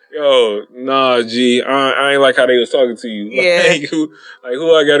 yo, nah, G, I ain't like how they was talking to you. Yeah. Like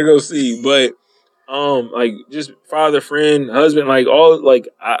who I gotta go see, but like just father, friend, husband, like all like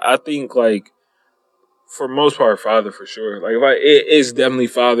I think like for most part father for sure. Like it is definitely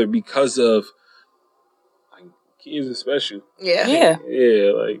father because of. Kids are special. Yeah.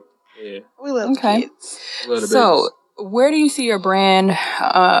 We love kids. So, where do you see your brand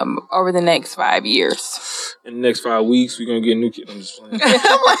over the next 5 years? In the next 5 weeks, we're gonna get a new kid. I'm just playing.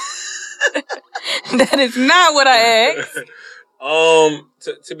 That is not what I asked.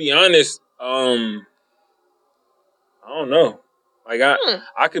 To be honest, I don't know. Like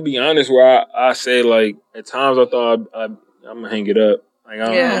I could be honest where I say like at times I thought I'm gonna hang it up. Like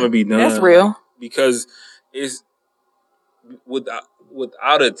I'm gonna be done. That's real. Like, because it's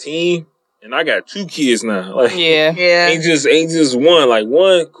without a team, and I got 2 kids now. Like ain't just one. Like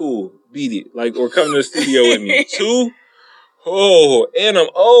one, cool, beat it. Like or come to the studio with me. 2, and I'm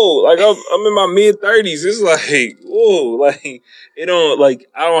old. Like I'm in my mid-30s. It's like whoa, like it don't like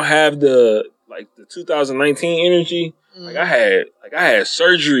I don't have the 2019 energy. Like I had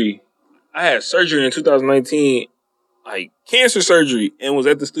surgery. I had surgery in 2019, like cancer surgery, and was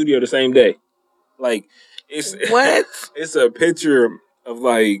at the studio the same day. Like. It's a picture of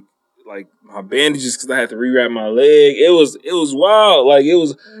like my bandages because I had to rewrap my leg. It was wild. Like it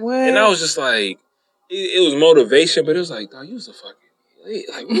was, and I was just like, it was motivation, but it was like, dog, you was a fucking like,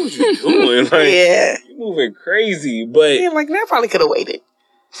 what was you doing? Like, you moving crazy. But like that probably could have waited.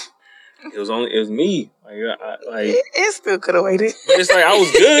 It was me. Like it still could have waited. But it's like I was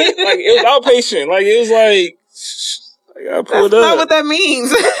good. Like it was outpatient. Like it was like I pulled up. That's not what that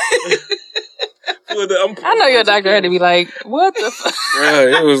means. I know your doctor had to be like, what the fuck?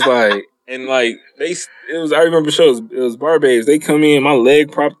 Yeah, it was like, and like, I remember shows, it was bar babes. They come in, my leg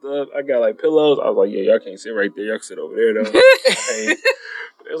propped up. I got like pillows. I was like, yeah, y'all can't sit right there. Y'all can sit over there though. It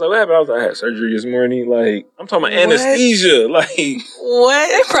was like, what happened? I was like, I had surgery this morning. Like, I'm talking about anesthesia. Like, what?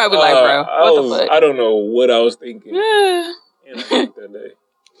 They probably like, bro, what the fuck? I don't know what I was thinking. Yeah. And I think that day.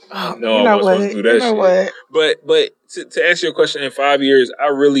 No, I wasn't supposed to do that shit. But to answer your question, in 5 years, I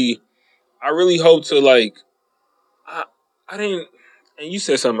really hope to like, I didn't, and you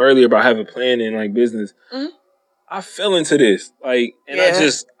said something earlier about having a plan in like business. Mm-hmm. I fell into this, like, and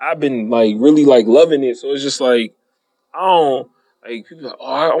I've been like really like loving it. So it's just like, I don't, like people are like,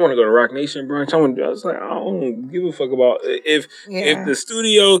 oh, I want to go to Rock Nation brunch. I was like, I don't give a fuck about if the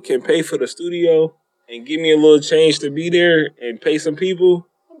studio can pay for the studio and give me a little change to be there and pay some people.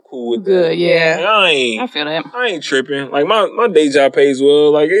 Cool with that. Yeah. I feel that. I ain't tripping. Like my day job pays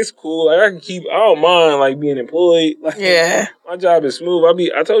well. Like it's cool. Like I don't mind like being employed. Like my job is smooth.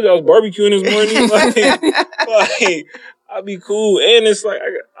 I told you I was barbecuing this morning. like I'll be cool. And it's like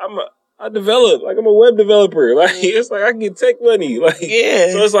I develop. Like I'm a web developer. Like it's like I get tech money. Like so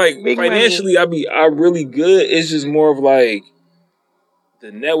it's like financially I'm really good. It's just more of like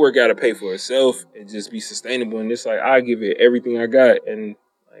the network gotta pay for itself and just be sustainable. And it's like I give it everything I got and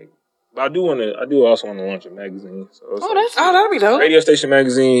but I do also want to launch a magazine. So that'd be dope. Radio station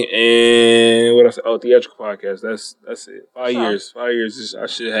magazine and what else? Theatrical podcast. That's it. 5 years. 5 years. I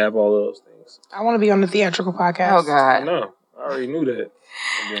should have all those things. I want to be on the theatrical podcast. Oh God. I know. I already knew that.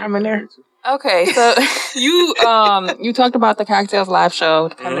 I'm in there. Okay, so you talked about the Cocktails live show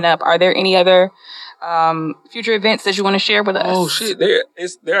coming up. Are there any other future events that you want to share with us? Oh shit! They're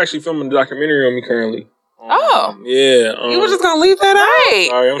actually filming a documentary on me currently. Yeah. You were just gonna leave that out?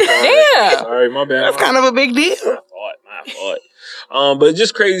 Sorry, I'm sorry. Yeah. Sorry, my bad. That's kind of a big deal. My fault. But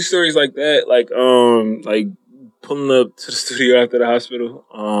just crazy stories like that, like pulling up to the studio after the hospital.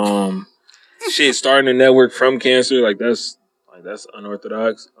 Starting a network from cancer, that's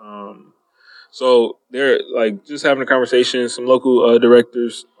unorthodox. So they're like just having a conversation. Some local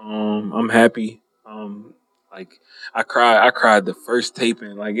directors. I'm happy. I cried the first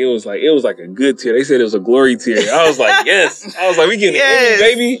taping. Like it was like a good tear. They said it was a glory tear. I was like, yes. I was like, we getting an Emmy,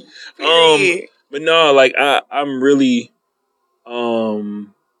 baby. But no, like I'm really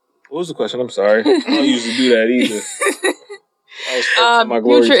What was the question? I'm sorry. I don't usually do that either. I was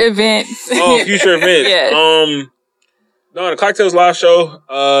future events. Oh, future events. Yes. No, the Cocktails live show.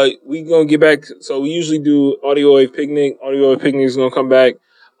 We gonna get back. So we usually do Audiowave Picnic. Audiowave Picnic is gonna come back.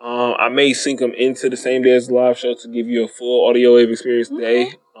 I may sync them into the same day as the live show to give you a full Audiowave experience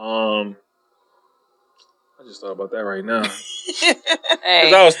day. I just thought about that right now.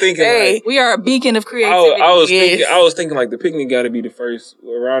 Because I was thinking, like, we are a beacon of creativity. I was thinking like the picnic got to be the first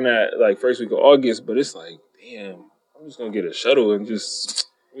around that like first week of August, but it's like, damn, I'm just gonna get a shuttle and just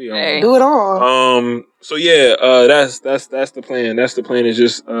do it all. So yeah, that's the plan. That's the plan. Is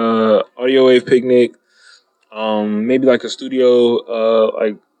just Audiowave Picnic. Maybe like a studio,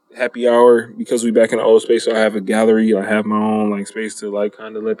 like happy hour because we back in the old space. So I have a gallery. I have my own like space to like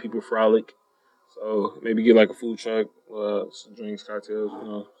kind of let people frolic. So maybe get like a food truck, some drinks, cocktails,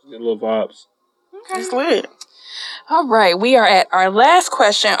 get little vibes. Okay. It's lit. All right, we are at our last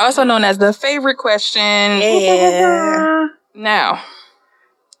question, also known as the favorite question. Yeah. Now,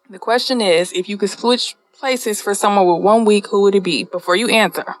 the question is, if you could switch places for someone with 1 week, who would it be? Before you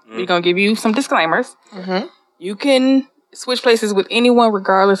answer, we're going to give you some disclaimers. Mm-hmm. You can switch places with anyone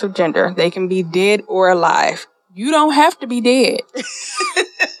regardless of gender. They can be dead or alive. You don't have to be dead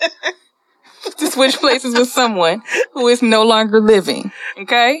to switch places with someone who is no longer living.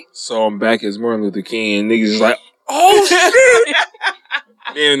 Okay? So I'm back as Martin Luther King, and niggas is like, oh shit!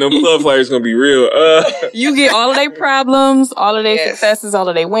 Man, them club flyers gonna be real. You get all of their problems, all of their successes, all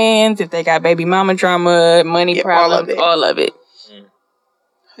of their wins. If they got baby mama drama, money problems, all of it.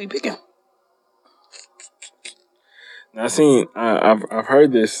 Who you picking? I've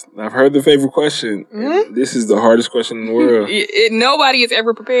heard this. I've heard the favorite question. Mm-hmm. This is the hardest question in the world. Nobody is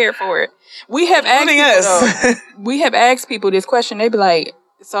ever prepared for it. We have asked people this question. They be like,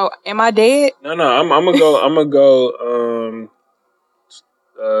 "So, am I dead?" No. I'm gonna go.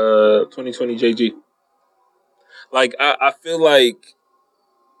 2020 JG. Like I feel like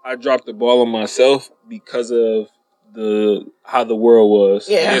I dropped the ball on myself because of how the world was.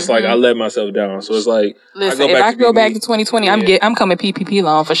 Yeah. And it's like I let myself down. So it's like, listen, if I go back to 2020, I'm coming PPP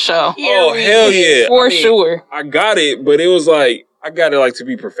loan for sure. Oh hell yeah, for sure. I got it, but it was like I got it like to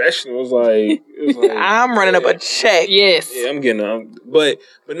be professional. It was like I'm running up a check. Yes. Yeah, I'm getting but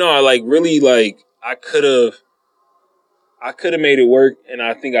no, I like really like I could have made it work, and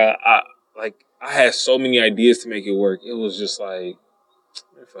I think I had so many ideas to make it work. It was just like,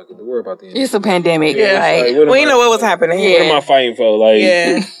 man, fuck it, the world about the end. It's a pandemic. Yeah, like we know what was happening. Yeah. What am I fighting for? Like,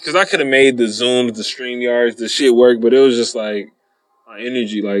 yeah, because I could have made the Zooms, the StreamYards, the shit work, but it was just like my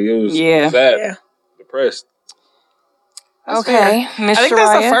energy, like it was sad, depressed. Okay, Miss I think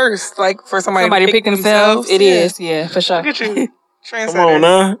that's the first, like for somebody to pick themselves. It is, yeah, for sure. Look at you, Come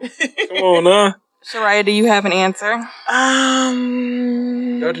on now. Shariah, do you have an answer? Y'all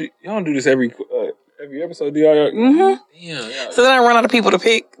don't do this every episode, do y'all? Mm-hmm. Damn. So then I run out of people to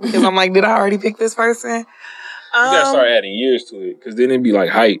pick because I'm like, did I already pick this person? You gotta start adding years to it because then it'd be like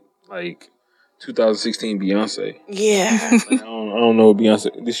height, like 2016 Beyonce. Yeah. Like, I don't know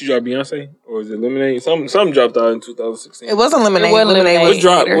Beyonce. Did she drop Beyonce or is it Lemonade? Something dropped out in 2016. It wasn't Lemonade.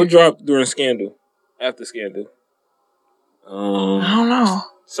 What dropped during Scandal? After Scandal? I don't know.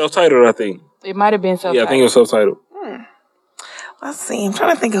 Self-titled, I think. It might have been self-titled. Yeah, I think it was self-titled. Let's see. I'm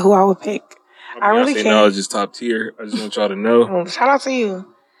trying to think of who I would pick. I really can't. Knowledge is top tier. I just want y'all to know. Well, shout out to you,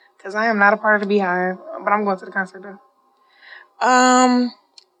 because I am not a part of the Beehive, but I'm going to the concert though. I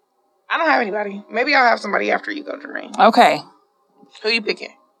don't have anybody. Maybe I'll have somebody after you go, Jermaine. Okay. Who you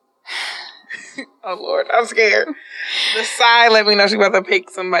picking? Oh Lord, I'm scared. The sigh let me know she's about to pick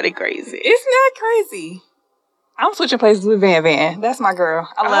somebody crazy. It's not crazy. I'm switching places with Van Van. That's my girl.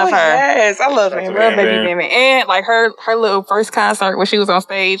 I love her. Yes, I love Van Van. Love baby Van Van. And like her little first concert when she was on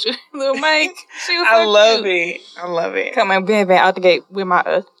stage, little Mike. She was I love it. Coming Van Van out the gate with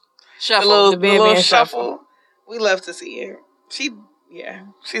my shuffle. The little shuffle. We love to see her. She's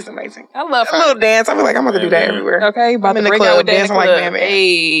amazing. I love her. A little dance. I feel like I'm going to do that everywhere. Okay, about to break out with dancing like Van Van.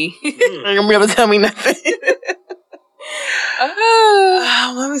 Hey. You're going to be able to tell me nothing.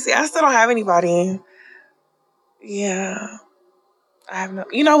 Let me see. I still don't have anybody. Yeah. I have no...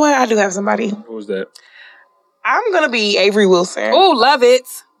 You know what? I do have somebody. Who was that? I'm going to be Avery Wilson. Oh, love it.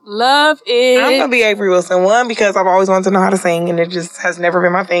 Love it. I'm going to be Avery Wilson. One, because I've always wanted to know how to sing, and it just has never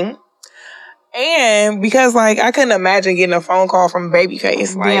been my thing. And because, like, I couldn't imagine getting a phone call from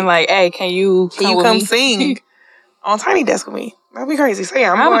Babyface. Being like, hey, can you come sing on Tiny Desk with me? That'd be crazy. So,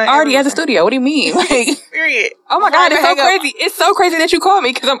 yeah, I'm already at the studio. What do you mean? Like, period. Oh, my God. It's so crazy. It's so crazy that you called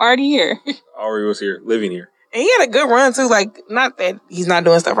me because I'm already here. Already was here, living here. And he had a good run, too. Like, not that he's not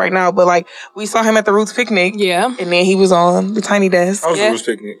doing stuff right now, but, like, we saw him at the Roots Picnic. Yeah. And then he was on the Tiny Desk. How was the Roots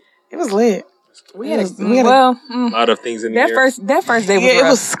Picnic? It was lit. We had a lot of things in that there. first day was rough. It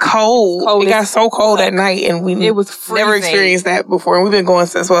was cold. It got so cold at night, and it was never experienced that before. And we've been going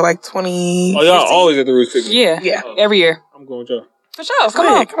since 20. Oh, y'all always at the Roots Picnic? Yeah. Every year. I'm going with y'all. For sure.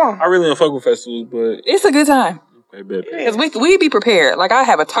 Come on. I really don't fuck with festivals, but it's a good time. Okay, bet. Because we be prepared. Like I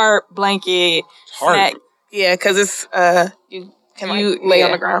have a tarp, blanket, snack. Yeah, because it's you can lay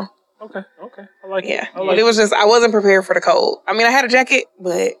on the ground. Okay. I like it. But it was just I wasn't prepared for the cold. I mean, I had a jacket,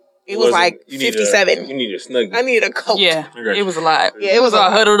 but it was like 57. You need a snuggie. I needed a coat. Yeah, it was a lot. Yeah, it was all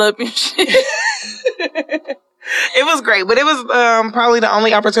huddled up and shit. It was great, but it was probably the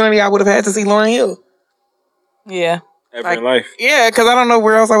only opportunity I would have had to see Lauryn Hill. Yeah. Ever in life. Yeah, because I don't know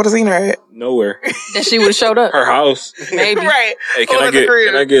where else I would have seen her at. Nowhere. That she would have showed up. Her house. Maybe. Right. Hey, can I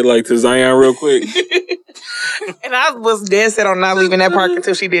get like to Zion real quick? And I was dead set on not leaving that park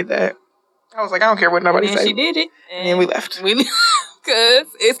until she did that. I was like, I don't care what nobody says. And she did it. And then we left. Because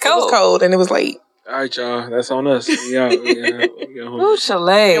it's cold. It was cold and it was late. All right, y'all. That's on us. We out. Ooh,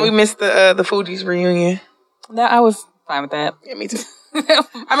 chalet. And we missed the Fugees reunion. No, I was fine with that. Yeah, me too.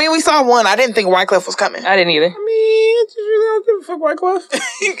 I mean, we saw one. I didn't think Wyclef was coming. I didn't either. I mean, I just really don't give a fuck Wyclef.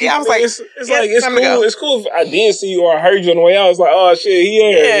 Yeah, I was like, it's cool. It's cool if I did see you or I heard you on the way out. I was like, oh shit,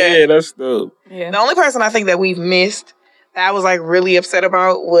 yeah, that's dope. Yeah. The only person I think that we've missed that I was like really upset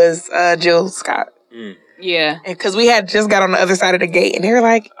about was Jill Scott. Yeah. Because we had just got on the other side of the gate and they were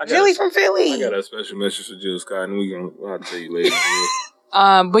like, Jilly from Philly. I got a special message for Jill Scott and I'll tell you later.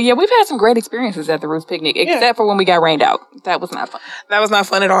 But yeah, we've had some great experiences at the Roots Picnic, except for when we got rained out. That was not fun. That was not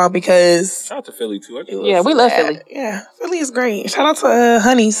fun at all because... Shout out to Philly too. We love Philly. Yeah, Philly is great. Shout out to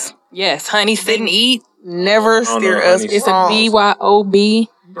Honeys. Yes, Honeys Sit and Eat. Never steer us. It's a BYOB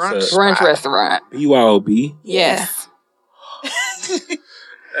brunch restaurant. BYOB? Yes.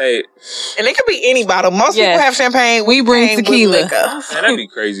 Hey. And it could be any bottle. Most people have champagne. We bring tequila. Man, that'd be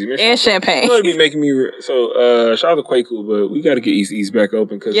crazy. Man, and champagne. You know, it'd be making me... So, shout out to Quaku, but we got to get East back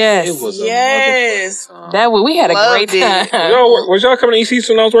open because it was a motherfucking time. We had a great time. Was y'all coming to East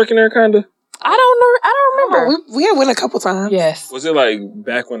when I was working there, kind of? I don't remember. We had went a couple times. Yes. Was it like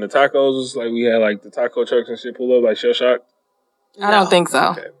back when the tacos was like we had like the taco trucks and shit pull up like Shell Shock? I don't think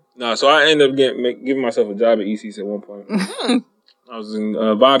so. Okay. No, so I ended up giving myself a job at EC's at one point. I was in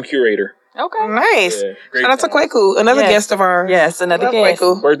Vibe Curator. Okay. Nice. Yeah, shout out to Quaku, another guest of ours. Yes, another guest.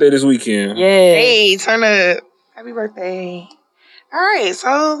 Quaku. Birthday this weekend. Yeah. Hey, turn up. Happy birthday. All right,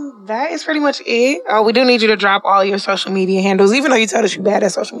 so that is pretty much it. We do need you to drop all your social media handles, even though you told us you're bad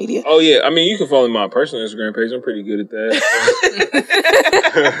at social media. Oh, yeah. I mean, you can follow my personal Instagram page. I'm pretty good at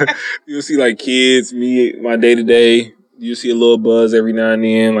that. You'll see, like, kids, me, my day-to-day. You'll see a little buzz every now and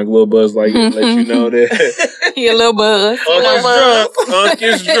then. Like, little buzz, like, let you know that. He a little buzz. Unc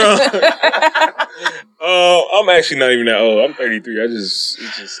is drunk. I'm actually not even that old. I'm 33. I just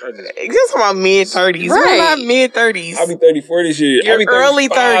talking about mid-30s. Right. We're not mid-30s. I'll be 34 this year. You're I'll be early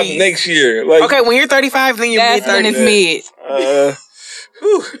 30s. next year. Like, okay, when you're 35, then you're mid-30s. When it's mid.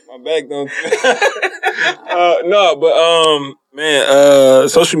 My back don't... no, but, man,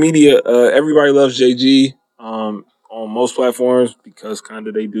 social media, everybody loves JG. On most platforms because kind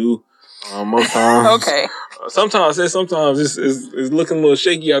of they do. Most times. Okay. Sometimes it's looking a little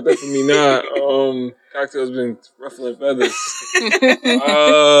shaky out there for me now. Cocktail's been ruffling feathers.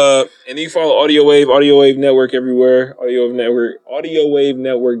 And you follow Audiowave Network everywhere.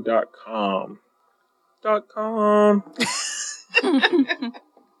 AudiowaveNetwork.com.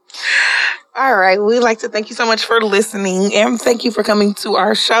 All right. We'd like to thank you so much for listening and thank you for coming to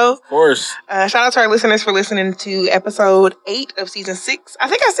our show. Of course. Shout out to our listeners for listening to episode 8 of season 6. I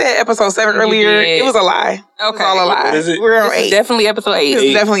think I said episode 7 earlier. It was a lie. Okay. It was all a lie. What is it? We're on 8. Definitely episode 8.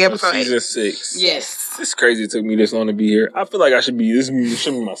 It's definitely episode 8. Season 6. Yes. It's crazy it took me this long to be here. I feel like this should be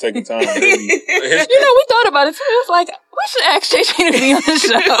my second time. We thought about it too. It was like, we should ask JJ to be on the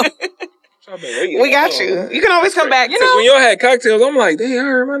show. We got you. You can always come back. Because when y'all had cocktails, I'm like, dang, I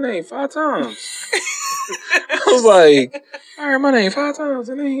heard my name 5 times. I was like, I heard my name 5 times.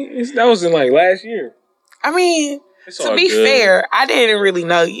 And that was in like last year. I mean, to be fair, I didn't really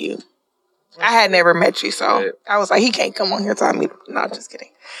know you. I had never met you, so I was like, he can't come on here telling me. No, just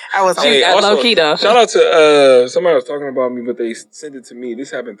kidding. I was low key though. Shout out to somebody was talking about me, but they sent it to me.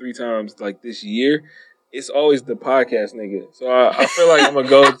 This happened 3 times like this year. It's always the podcast nigga. So I feel like I'm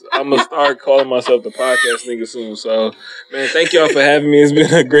gonna start calling myself the podcast nigga soon. So man, thank y'all for having me. It's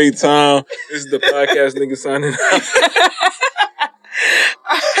been a great time. This is the podcast nigga signing out.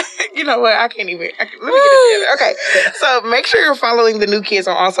 You know what? Let me get it together. Okay. So make sure you're following The New Kids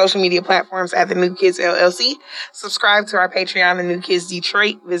on all social media platforms at The New Kids LLC. Subscribe to our Patreon, The New Kids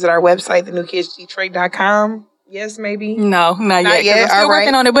Detroit. Visit our website, thenewkidsdetroit.com. Yes, maybe. No, not yet. I'm still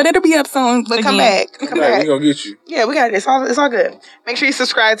working on it, but it'll be up soon. But come back. Come back. We're going to get you. Yeah, we got it. It's all good. Make sure you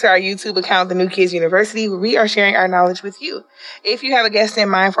subscribe to our YouTube account, The New Kids University, where we are sharing our knowledge with you. If you have a guest in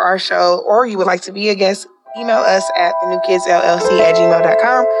mind for our show or you would like to be a guest, email us at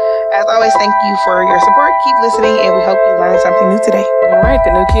thenewkidsllc@gmail.com. As always, thank you for your support. Keep listening, and we hope you learned something new today. All right,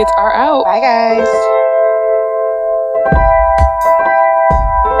 the new kids are out. Bye, guys.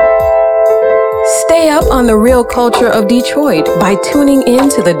 Stay up on the real culture of Detroit by tuning in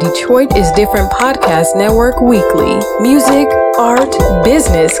to the Detroit is Different podcast network weekly. Music, art,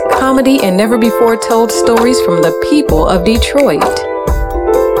 business, comedy, and never before told stories from the people of Detroit.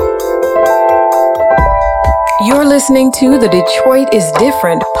 You're listening to the Detroit is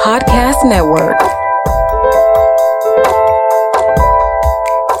Different podcast network.